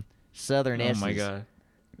Helm Southern Oh my issues. god.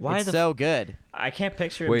 Why It's the? so good. I can't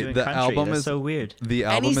picture him Wait, doing the country. album That's is- so weird. The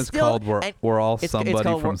And album he's is still- called and "We're All it's Somebody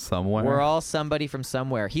called from We're- Somewhere." We're all somebody from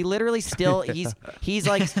somewhere. He literally still he's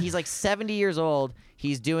like 70 years old.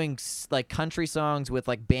 He's doing like country songs with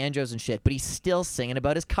like banjos and shit, but he's still singing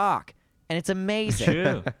about his cock, and it's amazing.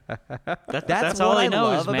 True. That's what all he I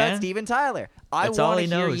knows, love man. about Steven Tyler. I That's all want he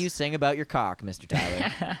to hear knows. you sing about your cock, Mr.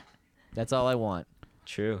 Tyler. That's all I want,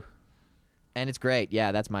 True. and it's great.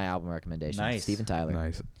 Yeah, that's my album recommendation. Nice. Steven Tyler.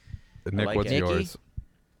 Nice. Nick, like what's it. Nikki? yours?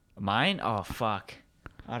 Mine? Oh fuck.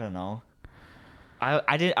 I don't know.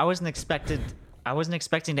 I wasn't expecting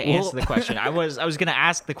to answer the question. I was gonna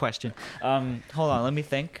ask the question. Hold on, let me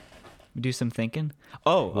think. Do some thinking.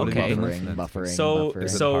 Oh, What have you okay. been Buffering, listening to? buffering, So buffering.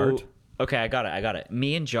 Is it so hard? okay, I got it.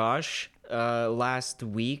 Me and Josh last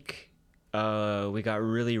week we got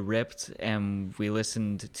really ripped and we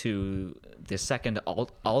listened to the second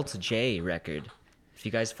Alt J record If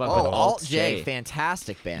you guys fuck with Oh, Alt J.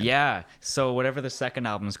 fantastic band. Yeah. So whatever the second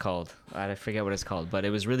album's called, I forget what it's called, but it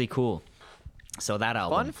was really cool. So that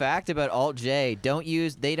album. Fun fact about Alt J: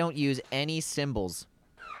 they don't use any cymbals,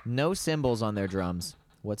 no cymbals on their drums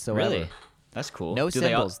whatsoever. Really? That's cool. No Do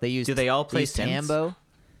cymbals. They use. Do they all play use synths? Tambo.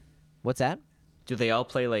 What's that? Do they all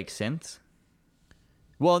play like synths?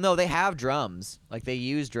 Well, no, they have drums. Like they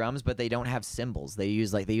use drums, but they don't have cymbals. They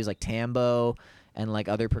use like tambo and like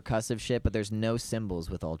other percussive shit, but there's no cymbals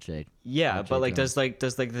with Alt J. Yeah, Alt J but like drums.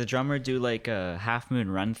 does the drummer do like a Half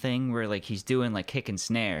Moon Run thing where like he's doing like kick and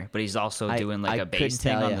snare, but he's also doing like I a bass couldn't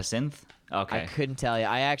thing tell on ya. the synth? Okay. I couldn't tell you.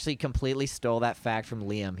 I actually completely stole that fact from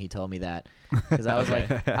Liam. He told me that because I was like,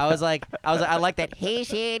 I like that. Hey,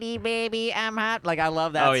 shitty baby, I'm hot. Like I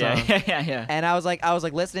love that Oh song. yeah, yeah. And I was like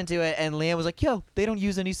listening to it, and Liam was like, "Yo, they don't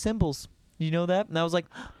use any cymbals. You know that?" And I was like,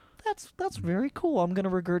 "That's very cool. I'm gonna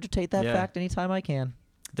regurgitate that Yeah. fact anytime I can."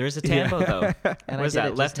 There's a tambo though. And What is I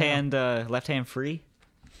did that? it just now. Left hand free?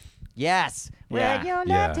 Yes. Yeah. When your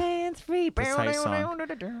Yeah. left hand's free. That's a nice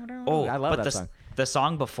song. Oh, I love but that song. the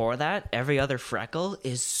song before that, Every Other Freckle,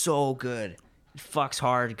 is so good. It fucks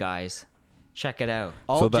hard, guys. Check it out.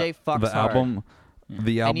 Alt J fucks the hard. album,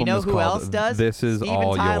 the album And you know is who called else does? This Is Steven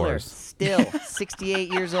All Tyler. Yours. Still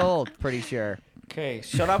 68 years old, pretty sure. Okay,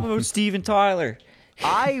 shut up about Steven Tyler.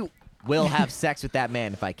 I will have sex with that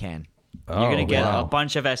man if I can. You're gonna get wow. a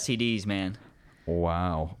bunch of STDs, man.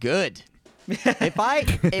 Wow. Good. if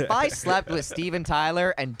I slept with Steven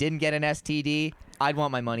Tyler and didn't get an STD, I'd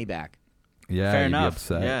want my money back. Yeah, Fair you'd enough. be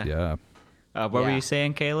upset. Yeah. Yeah. What were Yeah. you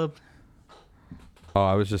saying, Caleb? Oh,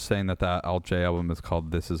 I was just saying that Alt J album is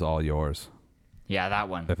called This Is All Yours. Yeah, that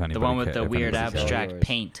one. If The anybody one with ca- the if weird anybody's abstract yours.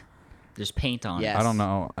 paint. There's paint on Yes. I don't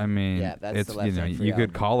know. I mean, Yeah, that's it's the Left Hand Free you could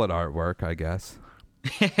album. call it artwork, I guess.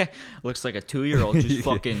 it. Looks like a 2-year-old just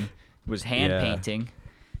fucking was hand Yeah. painting.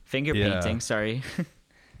 Finger Yeah. painting, sorry.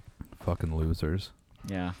 Fucking losers.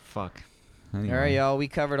 Yeah, fuck. Anyway, All right, y'all. We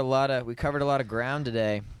covered a lot of ground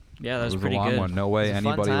today. Yeah, that it was was pretty a long good. one. No way It's a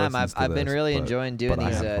fun anybody time. listens to I've been this, really but- enjoying doing but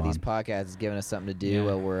I have these fun. podcasts. It's giving us something to do Yeah.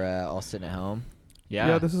 while we're all sitting at home.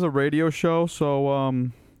 Yeah. This is a radio show, so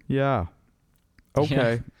yeah.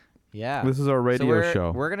 Okay. Yeah. This is our So radio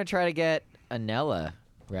show. We're gonna try to get Anella,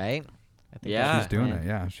 right? I think Yeah. that's She's the doing plan it.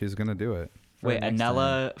 Yeah, she's gonna do it. for Wait, next time.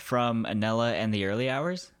 Anella from Anella and the Early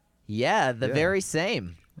Hours? Yeah, the Yeah. very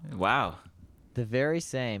same. Wow. The very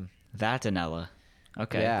same. That Anella.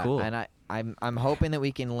 Okay, yeah, cool. And I'm hoping that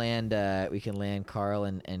we can land Carl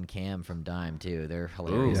and Cam from Dime too. They're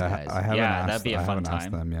hilarious Yeah, guys. I haven't Yeah, asked, that'd be a I fun haven't asked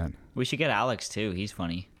time. them yet. We should get Alex too. He's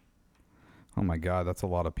funny. Oh my God, that's a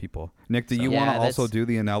lot of people. Nick, do So- you Yeah, want to also that's- do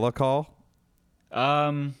the Anella call?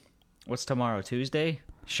 What's tomorrow? Tuesday?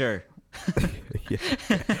 Sure. Yeah.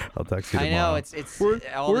 I'll text you I tomorrow. know it's We're,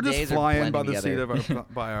 all we're the just days are flying by blending the seat together.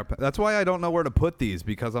 of our That's why I don't know where to put these,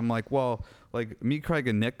 because I'm like, well, like me, Craig,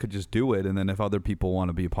 and Nick could just do it, and then if other people want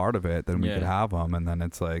to be part of it, then we Yeah. could have them, and then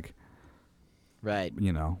it's like, Right.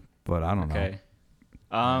 you know. But I don't know. Okay.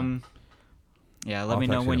 Yeah, let I'll me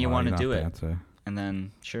know text when you tomorrow. want to don't do have it. answer. And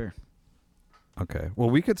then, sure. Okay. Well,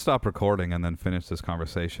 we could stop recording and then finish this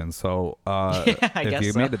conversation. So, I if guess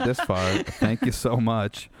you so. made it this far, thank you so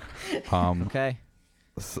much. Okay.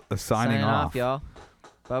 Signing off. y'all.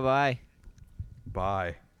 Bye-bye.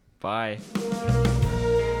 Bye. Bye.